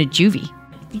like going to juvie.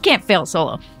 You can't fail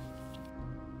solo.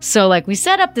 So, like, we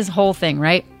set up this whole thing,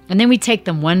 right? And then we take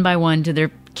them one by one to their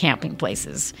camping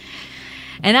places.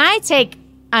 And I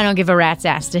don't give a rat's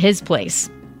ass to his place.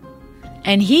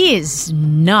 And he is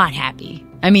not happy.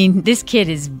 I mean, this kid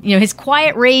is, you know, his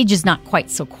quiet rage is not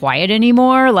quite so quiet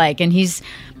anymore. Like,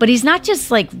 but he's not just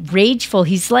like rageful.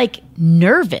 He's like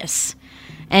nervous.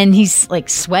 And he's like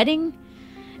sweating.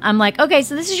 I'm like, okay,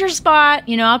 so this is your spot.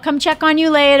 You know, I'll come check on you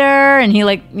later. And he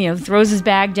like, you know, throws his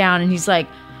bag down and he's like,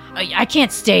 I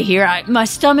can't stay here. My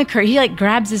stomach hurts. He like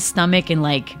grabs his stomach and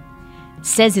like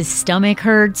says his stomach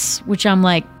hurts, which I'm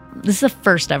like, this is the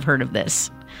first I've heard of this.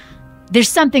 There's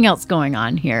something else going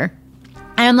on here.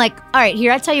 And I'm like, all right,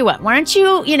 here, I'll tell you what. Why don't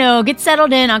you, you know, get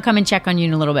settled in. I'll come and check on you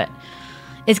in a little bit.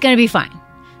 It's going to be fine.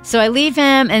 So I leave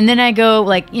him and then I go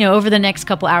like, you know, over the next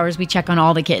couple hours, we check on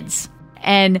all the kids.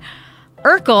 And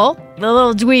Urkel, the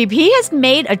little dweeb, he has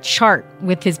made a chart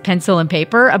with his pencil and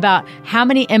paper about how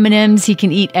many M&Ms he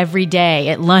can eat every day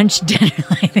at lunch, dinner.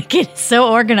 Like, the kid is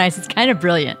so organized. It's kind of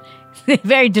brilliant.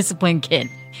 Very disciplined kid.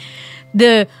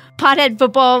 The pothead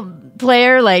football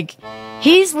player, like,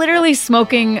 he's literally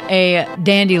smoking a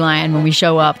dandelion when we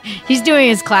show up. He's doing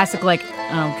his classic, like,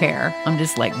 I don't care. I'm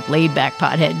just like laid back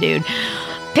pothead dude.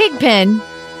 Pigpen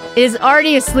is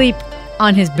already asleep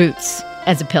on his boots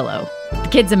as a pillow. The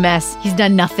kid's a mess. He's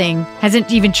done nothing.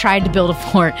 Hasn't even tried to build a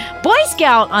fort. Boy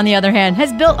Scout, on the other hand,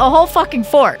 has built a whole fucking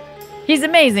fort. He's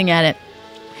amazing at it.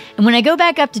 And when I go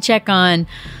back up to check on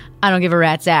I don't give a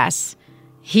rat's ass,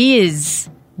 he is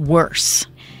worse.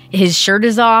 His shirt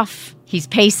is off. He's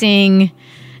pacing.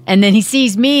 And then he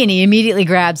sees me and he immediately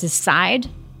grabs his side.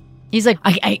 He's like,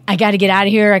 I got to get out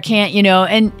of here. I can't,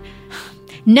 and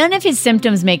none of his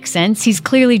symptoms make sense. He's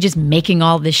clearly just making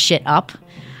all this shit up.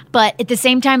 But at the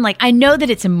same time, like, I know that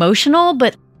it's emotional,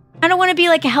 but I don't want to be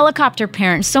like a helicopter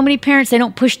parent. So many parents, they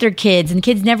don't push their kids and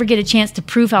kids never get a chance to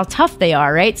prove how tough they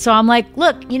are, right? So I'm like,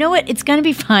 look, you know what? It's going to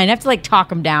be fine. I have to like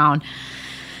talk him down.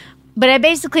 But I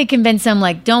basically convinced him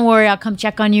like, don't worry, I'll come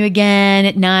check on you again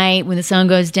at night when the sun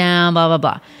goes down, blah, blah,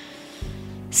 blah.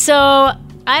 So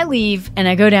I leave and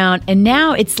I go down and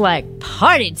now it's like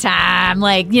party time.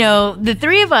 Like, the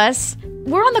three of us,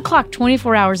 we're on the clock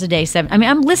 24 hours a day.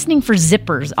 I'm listening for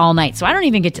zippers all night. So I don't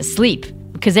even get to sleep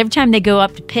because every time they go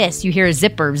up to piss, you hear a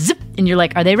zipper, zip, and you're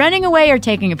like, are they running away or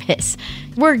taking a piss?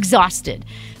 We're exhausted.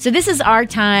 So this is our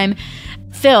time.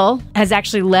 Phil has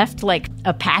actually left like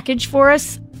a package for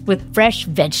us with fresh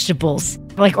vegetables,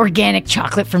 like organic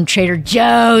chocolate from Trader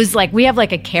Joe's. Like we have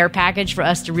like a care package for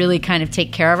us to really kind of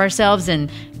take care of ourselves. And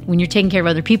when you're taking care of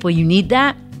other people, you need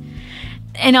that.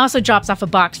 And also drops off a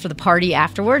box for the party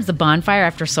afterwards, the bonfire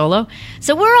after solo.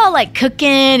 So we're all like cooking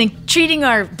and treating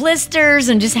our blisters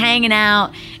and just hanging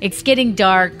out. It's getting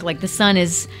dark, like the sun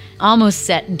is almost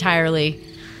set entirely.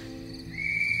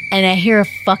 And I hear a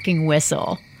fucking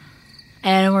whistle.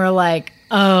 And we're like,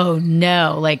 oh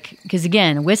no. Like, because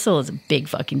again, a whistle is a big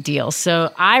fucking deal. So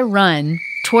I run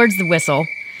towards the whistle.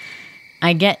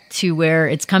 I get to where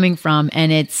it's coming from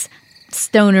and it's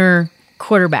Stoner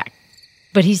quarterback.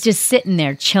 But he's just sitting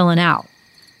there chilling out.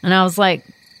 And I was like,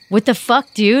 what the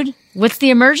fuck, dude? What's the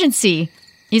emergency?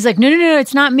 He's like, no,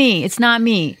 it's not me. It's not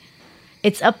me.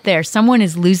 It's up there. Someone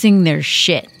is losing their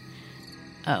shit.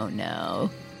 Oh no.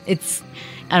 I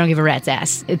don't give a rat's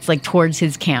ass. It's like towards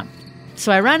his camp.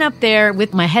 So I run up there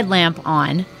with my headlamp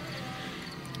on.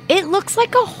 It looks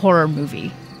like a horror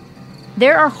movie.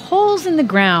 There are holes in the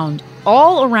ground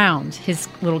all around his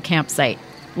little campsite.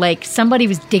 Like somebody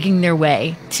was digging their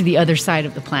way to the other side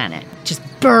of the planet, just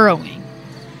burrowing.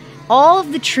 All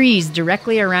of the trees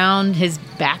directly around his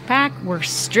backpack were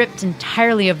stripped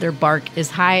entirely of their bark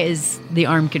as high as the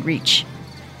arm could reach.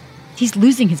 He's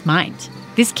losing his mind.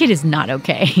 This kid is not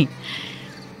okay.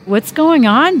 What's going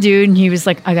on, dude? And he was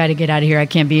like, I got to get out of here. I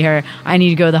can't be here. I need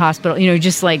to go to the hospital.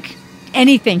 Just like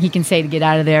anything he can say to get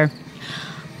out of there.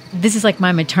 This is like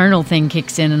my maternal thing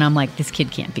kicks in and I'm like, this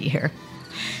kid can't be here.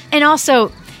 And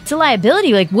also, it's a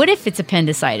liability. Like, what if it's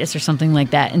appendicitis or something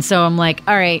like that? And so I'm like,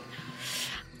 all right.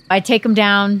 I take him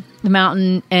down the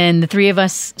mountain, and the three of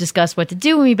us discuss what to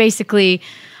do. And we basically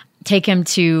take him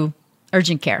to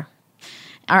urgent care.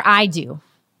 Or I do,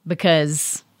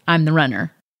 because I'm the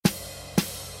runner.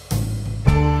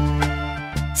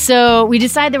 So we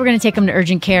decide that we're going to take him to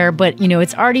urgent care, but,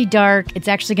 it's already dark. It's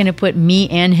actually going to put me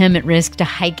and him at risk to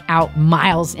hike out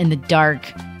miles in the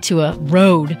dark to a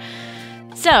road.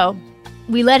 So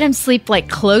we let him sleep like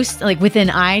close, like within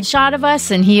eye shot of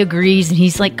us, and he agrees, and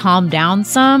he's like calmed down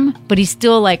some, but he's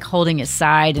still like holding his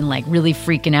side and like really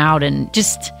freaking out, and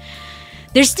just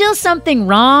there's still something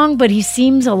wrong, but he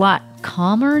seems a lot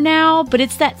calmer now. But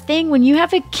it's that thing when you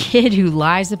have a kid who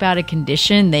lies about a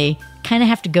condition, they kind of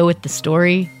have to go with the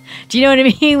story. Do you know what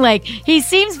I mean? Like, he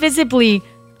seems visibly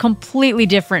completely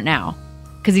different now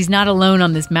because he's not alone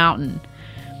on this mountain,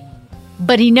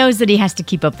 but he knows that he has to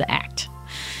keep up the act.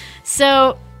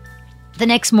 So the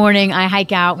next morning I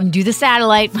hike out and do the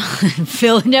satellite.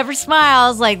 Phil never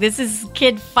smiles. Like, this is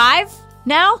kid 5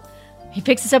 now. He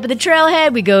picks us up at the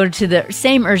trailhead. We go to the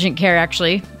same urgent care,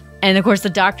 actually. And of course the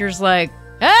doctor's like,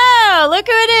 oh, look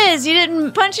who it is. You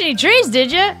didn't punch any trees,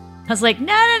 did you? I was like,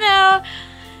 no.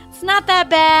 It's not that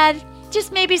bad.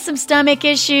 Just maybe some stomach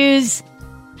issues.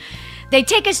 They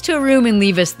take us to a room and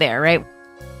leave us there, right?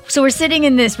 So we're sitting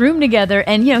in this room together,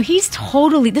 and, he's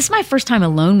this is my first time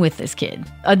alone with this kid,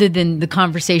 other than the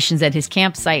conversations at his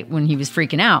campsite when he was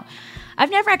freaking out.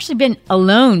 I've never actually been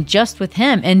alone just with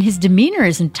him, and his demeanor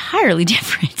is entirely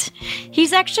different.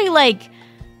 He's actually, like,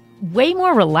 way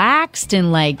more relaxed,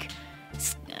 and, like,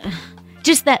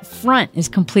 just that front is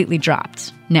completely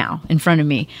dropped now in front of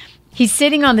me. He's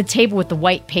sitting on the table with the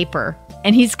white paper,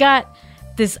 and he's got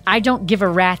this I don't give a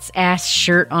rat's ass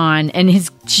shirt on, and his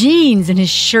jeans and his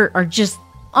shirt are just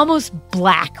almost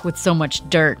black with so much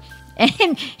dirt.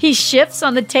 And he shifts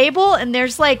on the table, and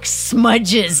there's like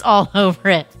smudges all over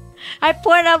it. I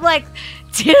point up like,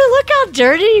 dude, look how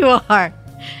dirty you are.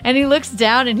 And he looks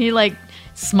down and he like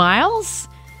smiles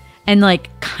and like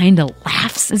kind of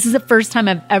laughs. This is the first time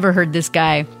I've ever heard this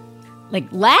guy like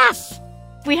laugh.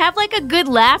 We have like a good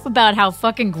laugh about how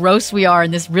fucking gross we are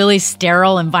in this really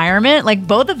sterile environment. Like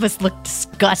both of us look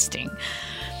disgusting.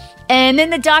 And then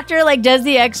the doctor like does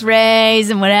the x-rays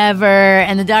and whatever.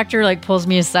 And the doctor like pulls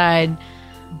me aside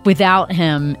without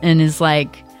him and is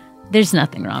like, there's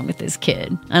nothing wrong with this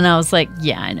kid. And I was like,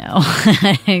 yeah, I know.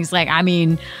 He's like, I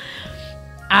mean,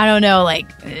 I don't know, like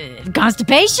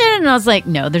constipation? And I was like,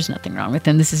 no, there's nothing wrong with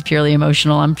him. This is purely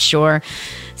emotional, I'm sure.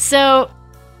 So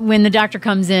when the doctor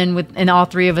comes in and all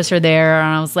three of us are there,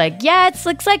 and I was like, yeah, it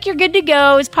looks like you're good to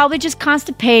go. It's probably just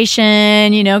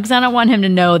constipation, because I don't want him to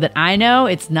know that I know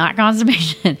it's not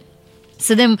constipation.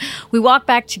 So then we walk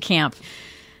back to camp.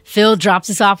 Phil drops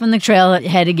us off on the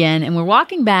trailhead again, and we're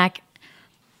walking back.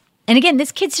 And again,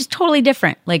 this kid's just totally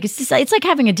different. Like it's like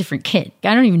having a different kid.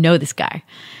 I don't even know this guy.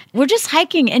 We're just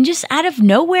hiking, and just out of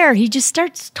nowhere, he just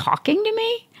starts talking to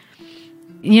me.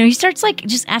 He starts like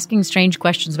just asking strange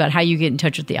questions about how you get in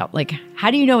touch with like,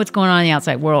 how do you know what's going on in the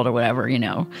outside world or whatever, And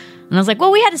I was like,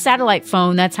 well, we had a satellite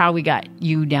phone. That's how we got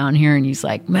you down here. And he's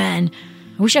like, man,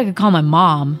 I wish I could call my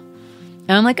mom.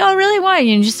 And I'm like, oh, really? Why?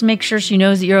 Just to make sure she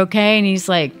knows that you're okay. And he's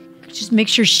like, just make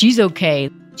sure she's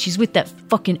okay. She's with that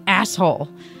fucking asshole.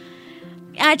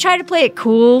 And I try to play it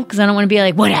cool because I don't want to be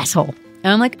like, what asshole?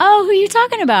 And I'm like, oh, who are you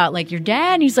talking about? Like your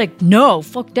dad? And he's like, no,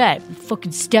 fuck that.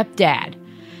 Fucking stepdad.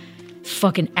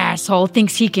 Fucking asshole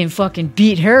thinks he can fucking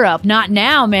beat her up. Not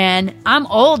now, man. I'm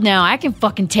old now. I can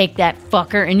fucking take that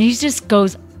fucker. And he just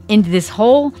goes into this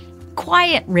whole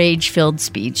quiet, rage-filled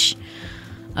speech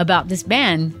about this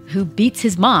man who beats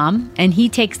his mom and he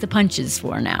takes the punches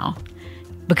for her now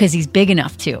because he's big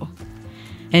enough to.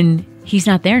 And he's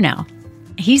not there now.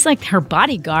 He's like her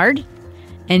bodyguard.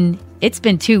 And it's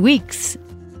been 2 weeks.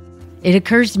 It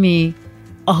occurs to me,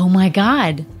 oh my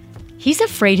God, he's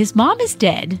afraid his mom is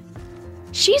dead.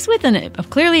 She's with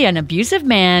clearly an abusive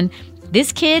man.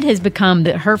 This kid has become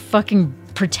her fucking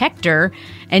protector.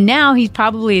 And now he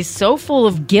probably is so full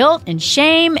of guilt and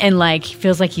shame and like he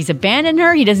feels like he's abandoned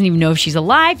her. He doesn't even know if she's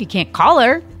alive. He can't call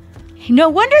her. No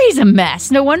wonder he's a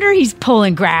mess. No wonder he's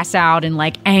pulling grass out and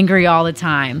like angry all the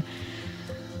time.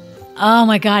 Oh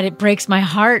my God, it breaks my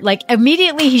heart. Like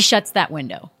immediately he shuts that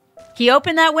window. He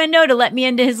opened that window to let me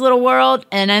into his little world.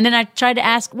 And then I tried to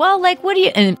ask, well, like, what do you,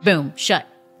 and boom, shut.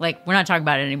 Like, we're not talking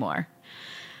about it anymore.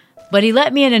 But he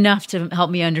let me in enough to help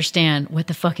me understand what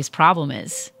the fuck his problem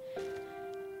is.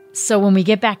 So when we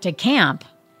get back to camp,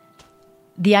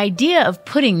 the idea of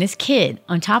putting this kid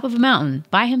on top of a mountain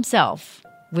by himself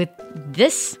with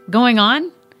this going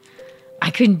on,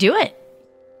 I couldn't do it.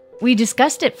 We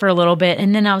discussed it for a little bit,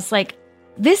 and then I was like,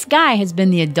 this guy has been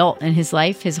the adult in his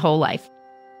life, his whole life.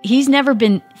 He's never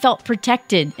felt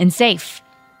protected and safe.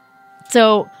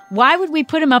 So why would we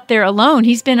put him up there alone?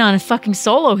 He's been on a fucking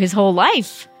solo his whole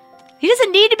life. He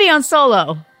doesn't need to be on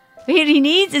solo. What he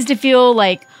needs is to feel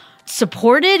like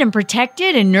supported and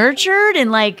protected and nurtured,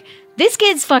 and like this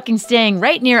kid's fucking staying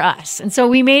right near us. And so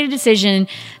we made a decision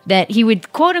that he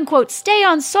would quote unquote stay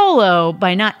on solo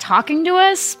by not talking to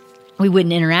us. We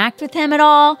wouldn't interact with him at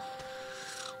all,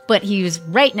 but he was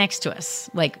right next to us,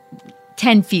 like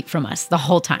 10 feet from us the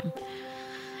whole time.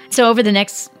 So over the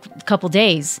next couple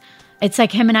days, it's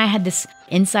like him and I had this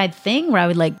inside thing where I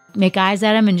would like make eyes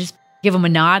at him and just give him a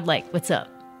nod, like, what's up?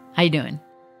 How you doing?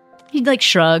 He'd like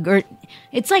shrug, or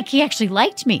it's like he actually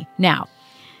liked me now.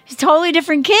 He's a totally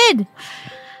different kid.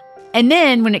 And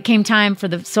then when it came time for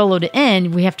the solo to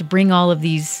end, we have to bring all of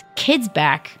these kids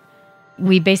back.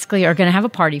 We basically are going to have a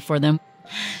party for them.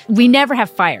 We never have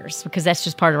fires because that's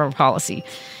just part of our policy.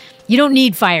 You don't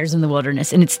need fires in the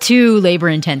wilderness, and it's too labor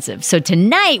intensive. So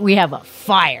tonight we have a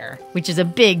fire, which is a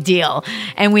big deal.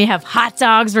 And we have hot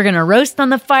dogs we're going to roast on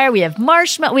the fire. We have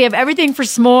marshmallow. We have everything for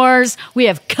s'mores. We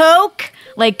have Coke,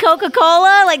 like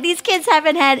Coca-Cola. Like these kids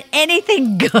haven't had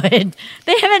anything good.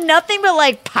 They have had nothing but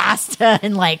like pasta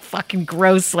and like fucking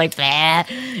gross like that.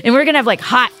 And we're going to have like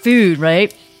hot food,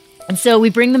 right? And so we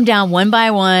bring them down one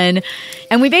by one,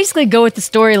 and we basically go with the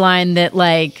storyline that,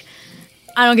 like,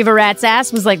 I don't give a rat's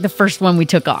ass was like the first one we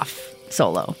took off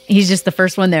solo. He's just the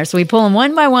first one there. So we pull them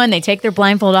one by one. They take their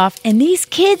blindfold off. And these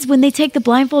kids, when they take the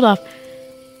blindfold off,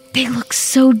 they look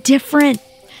so different.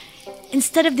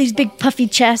 Instead of these big puffy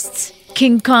chests,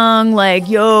 King Kong, like,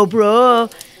 yo, bro,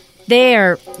 they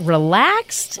are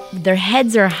relaxed. Their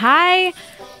heads are high.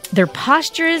 Their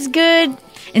posture is good.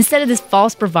 Instead of this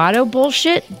false bravado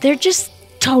bullshit, they're just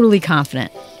totally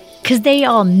confident because they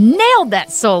all nailed that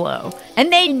solo,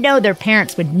 and they know their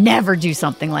parents would never do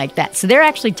something like that. So they're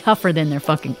actually tougher than their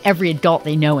fucking every adult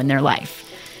they know in their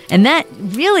life. And that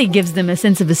really gives them a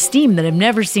sense of esteem that I've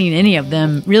never seen any of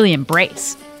them really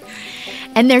embrace.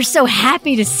 And they're so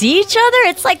happy to see each other.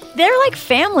 It's like they're like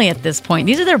family at this point.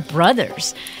 These are their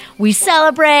brothers. We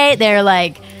celebrate. They're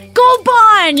like, Gold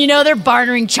Bond! You know, they're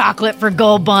bartering chocolate for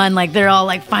Gold Bond. Like, they're all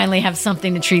like finally have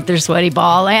something to treat their sweaty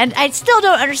ball. And I still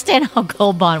don't understand how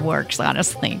Gold Bond works,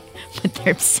 honestly. But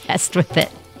they're obsessed with it.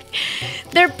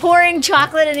 They're pouring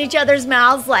chocolate in each other's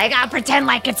mouths like, pretend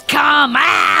like it's cum.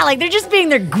 Like, they're just being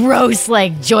their gross,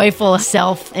 like, joyful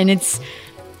self. And it's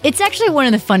actually one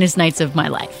of the funnest nights of my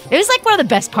life. It was like one of the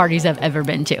best parties I've ever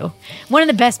been to. One of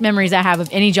the best memories I have of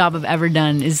any job I've ever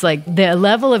done is like the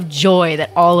level of joy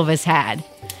that all of us had.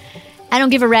 I don't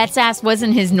give a rat's ass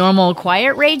wasn't his normal,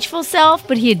 quiet, rageful self,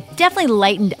 but he had definitely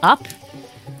lightened up.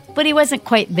 But he wasn't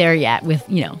quite there yet with,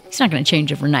 he's not going to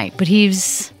change overnight. But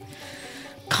he's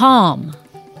calm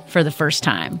for the first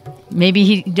time. Maybe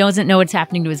he doesn't know what's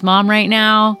happening to his mom right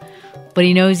now, but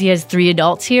he knows he has 3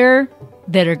 adults here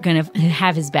that are going to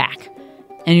have his back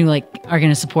and who are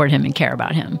going to support him and care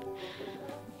about him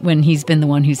when he's been the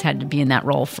one who's had to be in that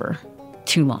role for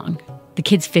too long. The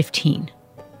kid's 15.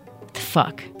 What the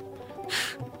fuck?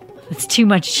 It's too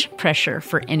much pressure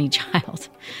for any child.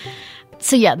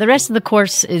 So yeah, the rest of the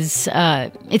course is,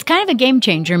 it's kind of a game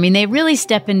changer. I mean, they really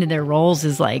step into their roles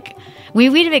as like,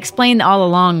 we'd have explained all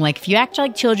along, like, if you act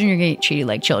like children, you're going to get treated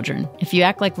like children. If you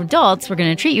act like adults, we're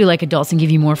going to treat you like adults and give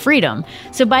you more freedom.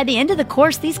 So by the end of the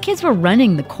course, these kids were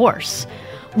running the course.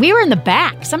 We were in the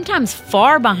back, sometimes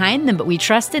far behind them, but we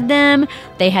trusted them.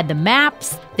 They had the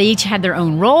maps. They each had their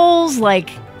own roles. Like,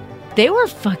 they were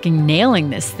fucking nailing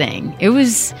this thing. It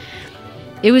was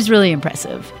really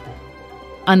impressive.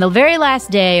 On the very last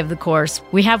day of the course,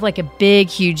 we have like a big,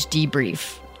 huge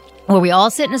debrief where we all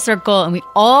sit in a circle and we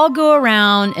all go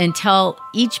around and tell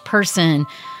each person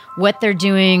what they're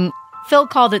doing. Phil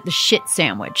called it the shit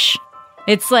sandwich.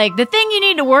 It's like the thing you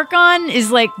need to work on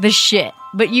is like the shit,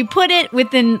 but you put it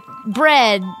within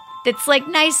bread that's like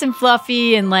nice and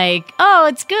fluffy and like, oh,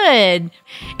 it's good.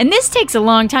 And this takes a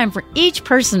long time for each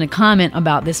person to comment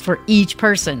about this for each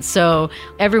person. So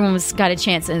everyone's got a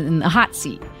chance in the hot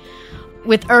seat.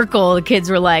 With Urkel, the kids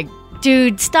were like,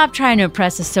 dude, stop trying to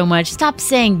impress us so much. Stop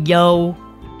saying yo.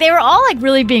 They were all like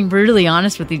really being brutally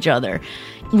honest with each other.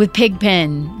 With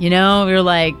Pigpen, we were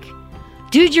like,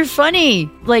 dude, you're funny.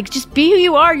 Like, just be who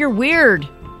you are. You're weird.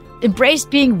 Embrace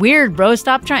being weird, bro.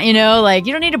 Stop trying, you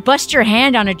don't need to bust your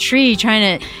hand on a tree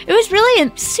trying to. It was really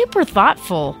a super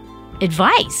thoughtful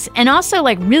advice and also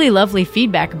like really lovely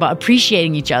feedback about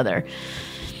appreciating each other.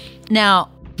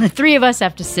 Now, the 3 of us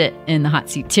have to sit in the hot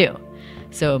seat too.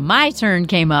 So my turn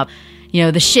came up,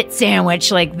 the shit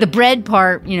sandwich, like the bread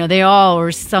part, they all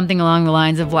were something along the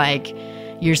lines of like,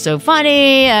 you're so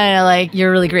funny, like you're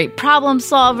a really great problem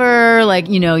solver, like,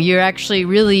 you're actually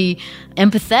really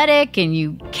empathetic and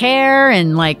you care,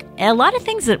 and like a lot of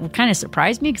things that kind of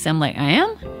surprised me because I'm like, I am?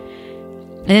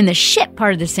 And then the shit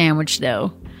part of the sandwich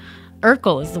though,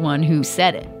 Urkel is the one who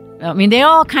said it. I mean, they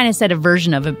all kind of said a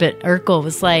version of it, but Urkel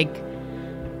was like,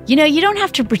 you don't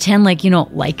have to pretend like you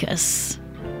don't like us.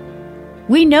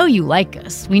 We know you like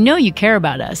us. We know you care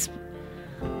about us.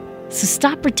 So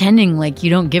stop pretending like you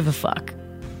don't give a fuck.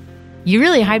 You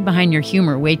really hide behind your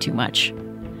humor way too much.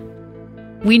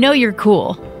 We know you're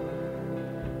cool.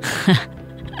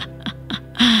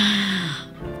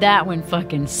 That one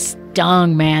fucking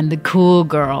stung, man. The cool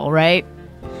girl, right?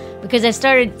 Because I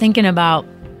started thinking about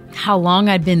how long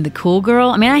I'd been the cool girl.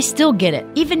 I mean, I still get it.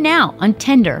 Even now, on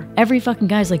Tinder, every fucking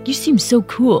guy's like, you seem so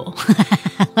cool.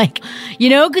 Like,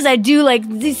 because I do like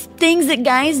these things that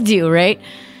guys do, right?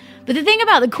 But the thing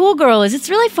about the cool girl is it's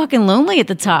really fucking lonely at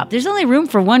the top. There's only room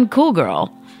for one cool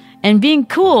girl. And being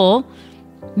cool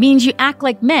means you act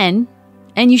like men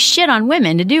and you shit on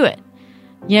women to do it.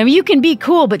 You can be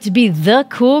cool, but to be the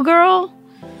cool girl,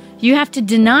 you have to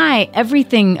deny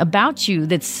everything about you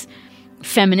that's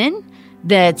feminine,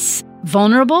 that's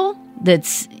vulnerable,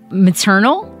 that's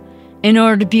maternal, in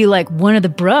order to be like one of the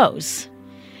bros.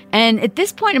 And at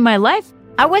this point in my life,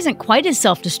 I wasn't quite as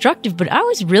self-destructive, but I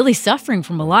was really suffering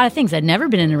from a lot of things. I'd never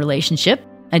been in a relationship.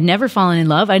 I'd never fallen in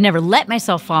love. I'd never let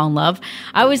myself fall in love.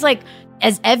 I was like,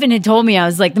 as Evan had told me, I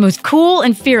was like the most cool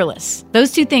and fearless.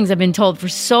 Those 2 things I've been told for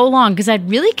so long because I'd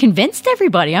really convinced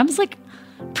everybody. I was like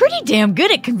pretty damn good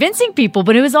at convincing people,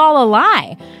 but it was all a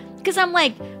lie. Because I'm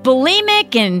like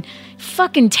bulimic and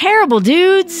fucking terrible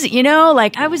dudes,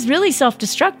 like I was really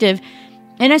self-destructive.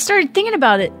 And I started thinking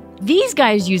about it. These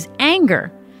guys use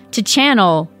anger to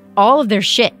channel all of their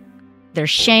shit, their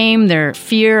shame, their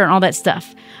fear, and all that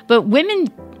stuff. But women,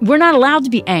 we're not allowed to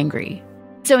be angry.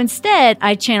 So instead,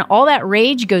 I channel all that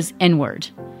rage goes inward.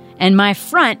 And my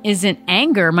front isn't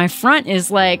anger. My front is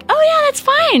like, oh yeah, that's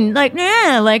fine. Like,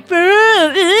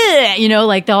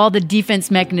 like all the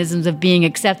defense mechanisms of being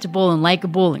acceptable and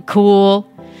likable and cool.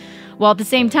 While at the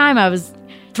same time, I was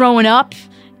throwing up,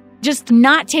 just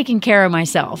not taking care of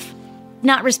myself,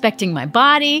 not respecting my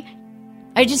body.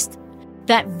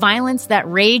 That violence, that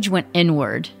rage went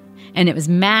inward. And it was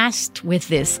masked with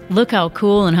this, look how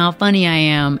cool and how funny I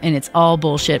am. And it's all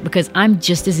bullshit because I'm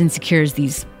just as insecure as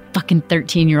these fucking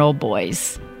 13-year-old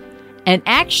boys. And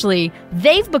actually,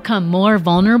 they've become more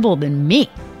vulnerable than me.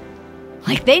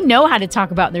 Like, they know how to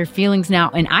talk about their feelings now,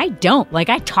 and I don't. Like,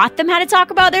 I taught them how to talk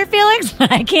about their feelings,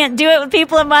 but I can't do it with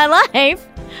people in my life.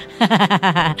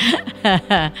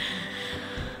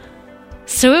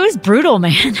 So it was brutal,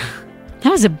 man. That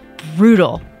was a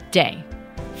brutal day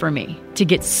for me to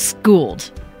get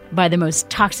schooled by the most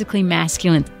toxically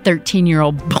masculine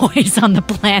 13-year-old boys on the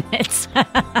planet.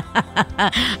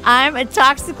 I'm a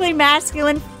toxically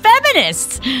masculine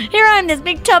feminist. Here I'm, this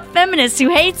big tough feminist who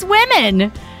hates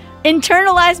women.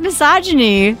 Internalized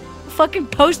misogyny. Fucking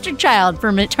poster child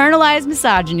for internalized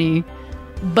misogyny.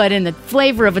 But in the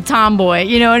flavor of a tomboy.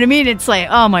 You know what I mean? It's like,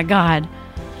 oh my God.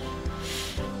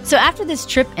 So after this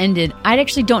trip ended, I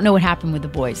actually don't know what happened with the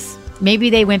boys.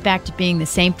 Maybe they went back to being the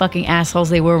same fucking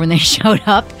assholes they were when they showed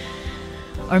up.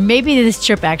 Or maybe this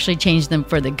trip actually changed them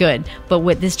for the good. But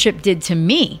what this trip did to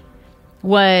me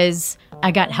was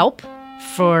I got help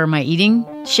for my eating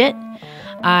shit.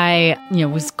 I,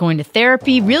 was going to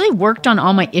therapy, really worked on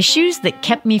all my issues that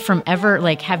kept me from ever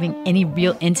having any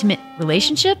real intimate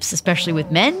relationships, especially with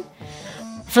men.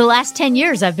 For the last 10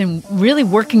 years, I've been really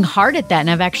working hard at that. And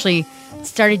I've actually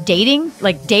started dating,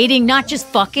 not just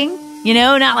fucking,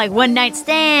 not like one night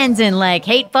stands and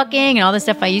hate fucking and all the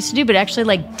stuff I used to do, but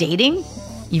actually dating,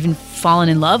 even fallen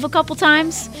in love a couple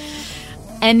times.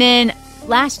 And then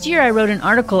last year I wrote an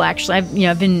article, actually,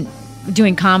 I've been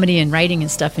doing comedy and writing and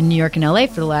stuff in New York and LA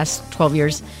for the last 12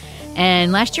 years.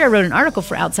 And last year I wrote an article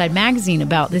for Outside Magazine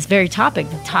about this very topic,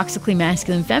 the toxically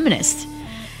masculine feminist.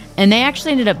 And they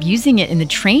actually ended up using it in the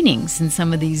trainings in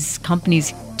some of these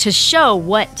companies to show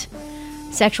what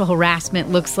sexual harassment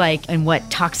looks like and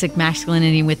what toxic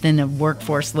masculinity within a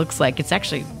workforce looks like. It's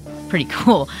actually pretty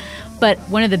cool. But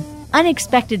one of the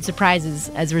unexpected surprises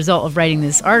as a result of writing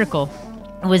this article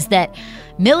was that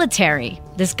military,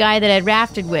 this guy that I'd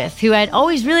rafted with, who I'd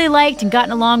always really liked and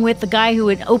gotten along with, the guy who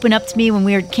would open up to me when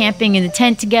we were camping in the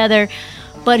tent together,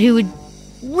 but who would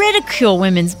ridicule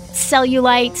women's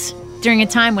cellulite during a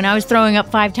time when I was throwing up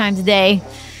 5 times a day.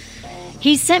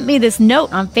 He sent me this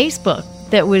note on Facebook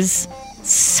that was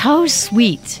so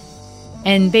sweet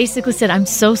and basically said, I'm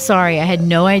so sorry. I had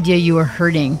no idea you were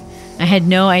hurting. I had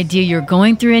no idea you were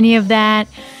going through any of that.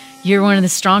 You're one of the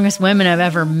strongest women I've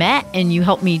ever met, and you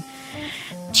helped me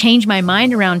change my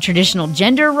mind around traditional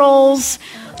gender roles.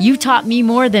 You taught me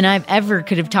more than I've ever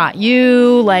could have taught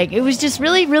you. It was just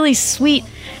really, really sweet.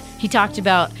 He talked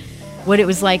about what it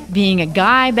was like being a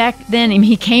guy back then. I mean,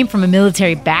 he came from a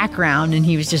military background, and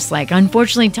he was just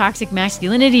unfortunately, toxic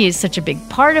masculinity is such a big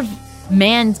part of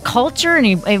man's culture, and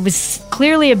it was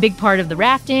clearly a big part of the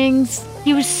raftings.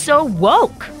 He was so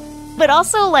woke, but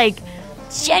also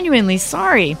genuinely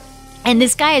sorry. And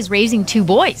this guy is raising 2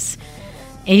 boys.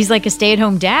 He's a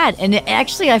stay-at-home dad. And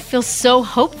actually, I feel so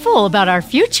hopeful about our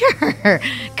future.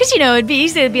 Because, it'd be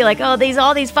easy to be all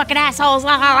these fucking assholes,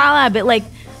 la, la, la, la. But,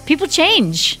 people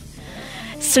change.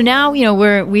 So now, we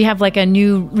have, a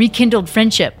new rekindled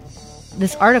friendship.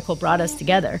 This article brought us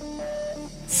together.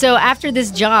 So after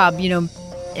this job,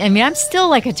 I'm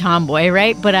still a tomboy,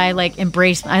 right? But I,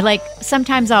 embrace,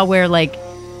 sometimes I'll wear,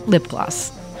 lip gloss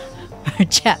or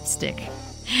chapstick.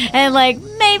 And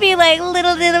maybe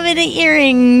little bit of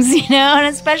earrings, on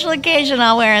a special occasion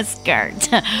I'll wear a skirt.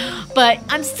 But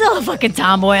I'm still a fucking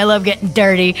tomboy. I love getting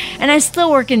dirty. And I still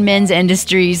work in men's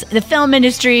industries, the film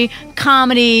industry,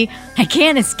 comedy. I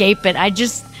can't escape it.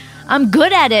 I'm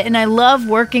good at it, and I love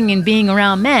working and being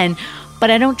around men.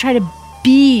 But I don't try to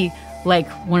be like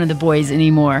one of the boys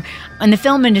anymore. In the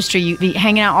film industry, you be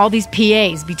hanging out, all these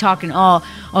PAs be talking, oh,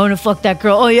 I want to fuck that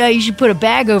girl. Oh yeah, you should put a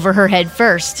bag over her head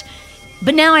first.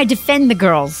 But now I defend the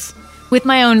girls with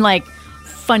my own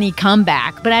funny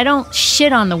comeback. But I don't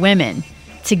shit on the women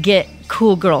to get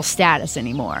cool girl status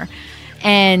anymore.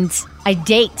 And I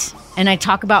date and I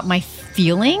talk about my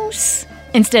feelings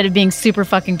instead of being super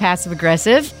fucking passive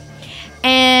aggressive.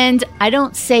 And I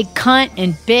don't say cunt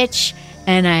and bitch.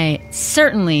 And I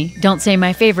certainly don't say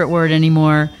my favorite word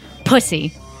anymore,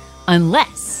 pussy,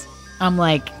 unless I'm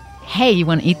hey, you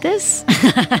want to eat this?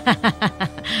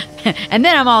 And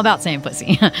then I'm all about saying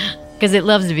pussy because it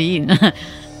loves to be eaten.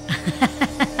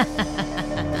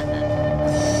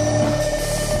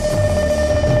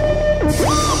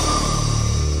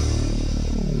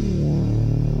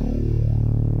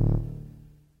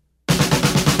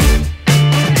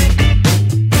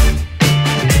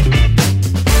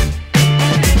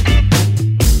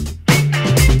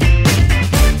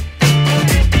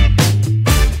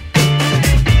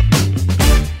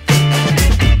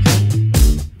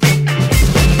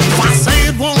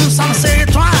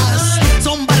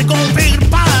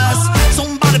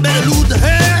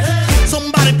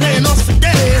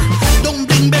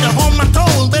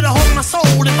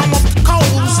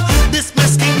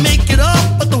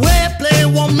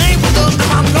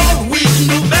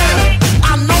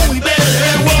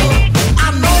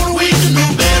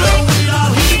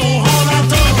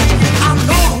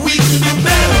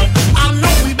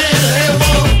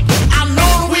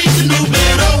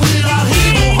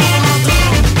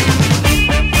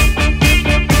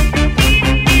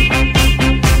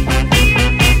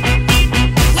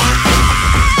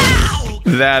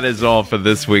 That is all for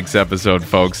this week's episode,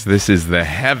 folks. This is the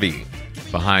heavy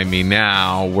behind me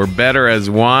now. We're better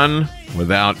as one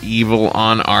without evil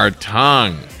on our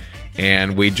tongue.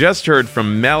 And we just heard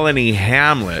from Melanie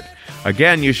Hamlet.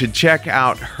 Again, you should check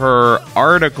out her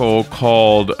article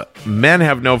called Men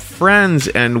Have No Friends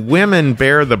and Women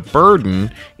Bear the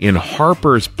Burden in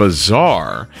Harper's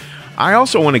Bazaar. I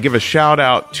also want to give a shout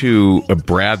out to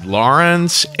Brad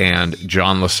Lawrence and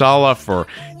John LaSala for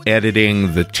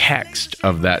editing the text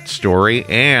of that story,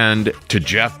 and to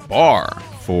Jeff Barr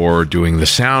for doing the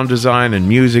sound design and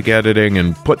music editing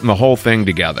and putting the whole thing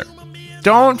together.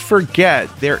 Don't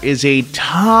forget, there is a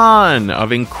ton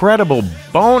of incredible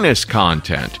bonus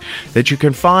content that you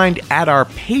can find at our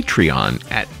Patreon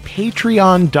at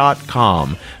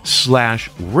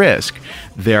patreon.com/risk.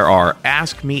 There are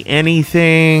Ask Me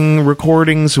Anything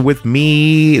recordings with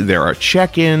me. There are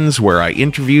check-ins where I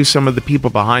interview some of the people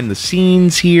behind the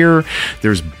scenes here.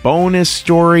 There's bonus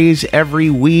stories every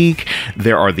week.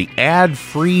 There are the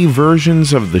ad-free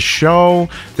versions of the show.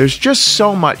 There's just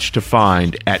so much to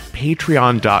find at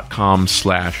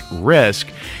patreon.com/risk.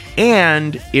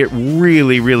 And it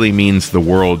really, really means the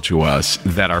world to us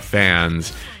that our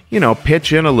fans,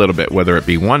 pitch in a little bit, whether it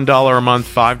be $1 a month,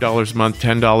 $5 a month,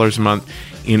 $10 a month,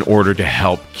 in order to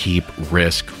help keep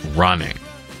Risk running.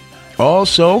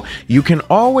 Also, you can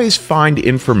always find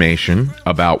information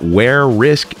about where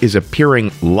Risk is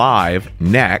appearing live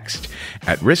next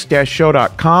at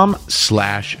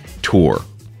risk-show.com/tour.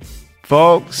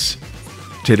 Folks,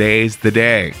 today's the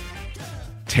day.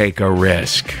 Take a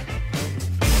risk.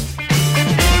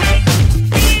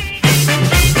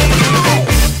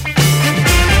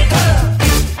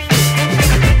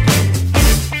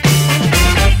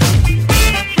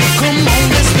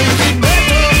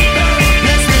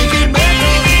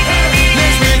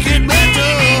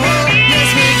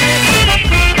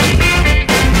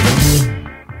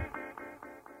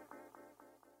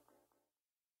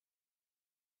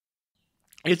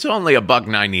 It's only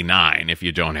 $1.99 if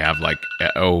you don't have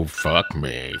fuck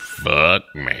me.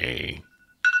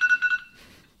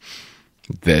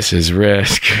 This is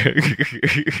Risk.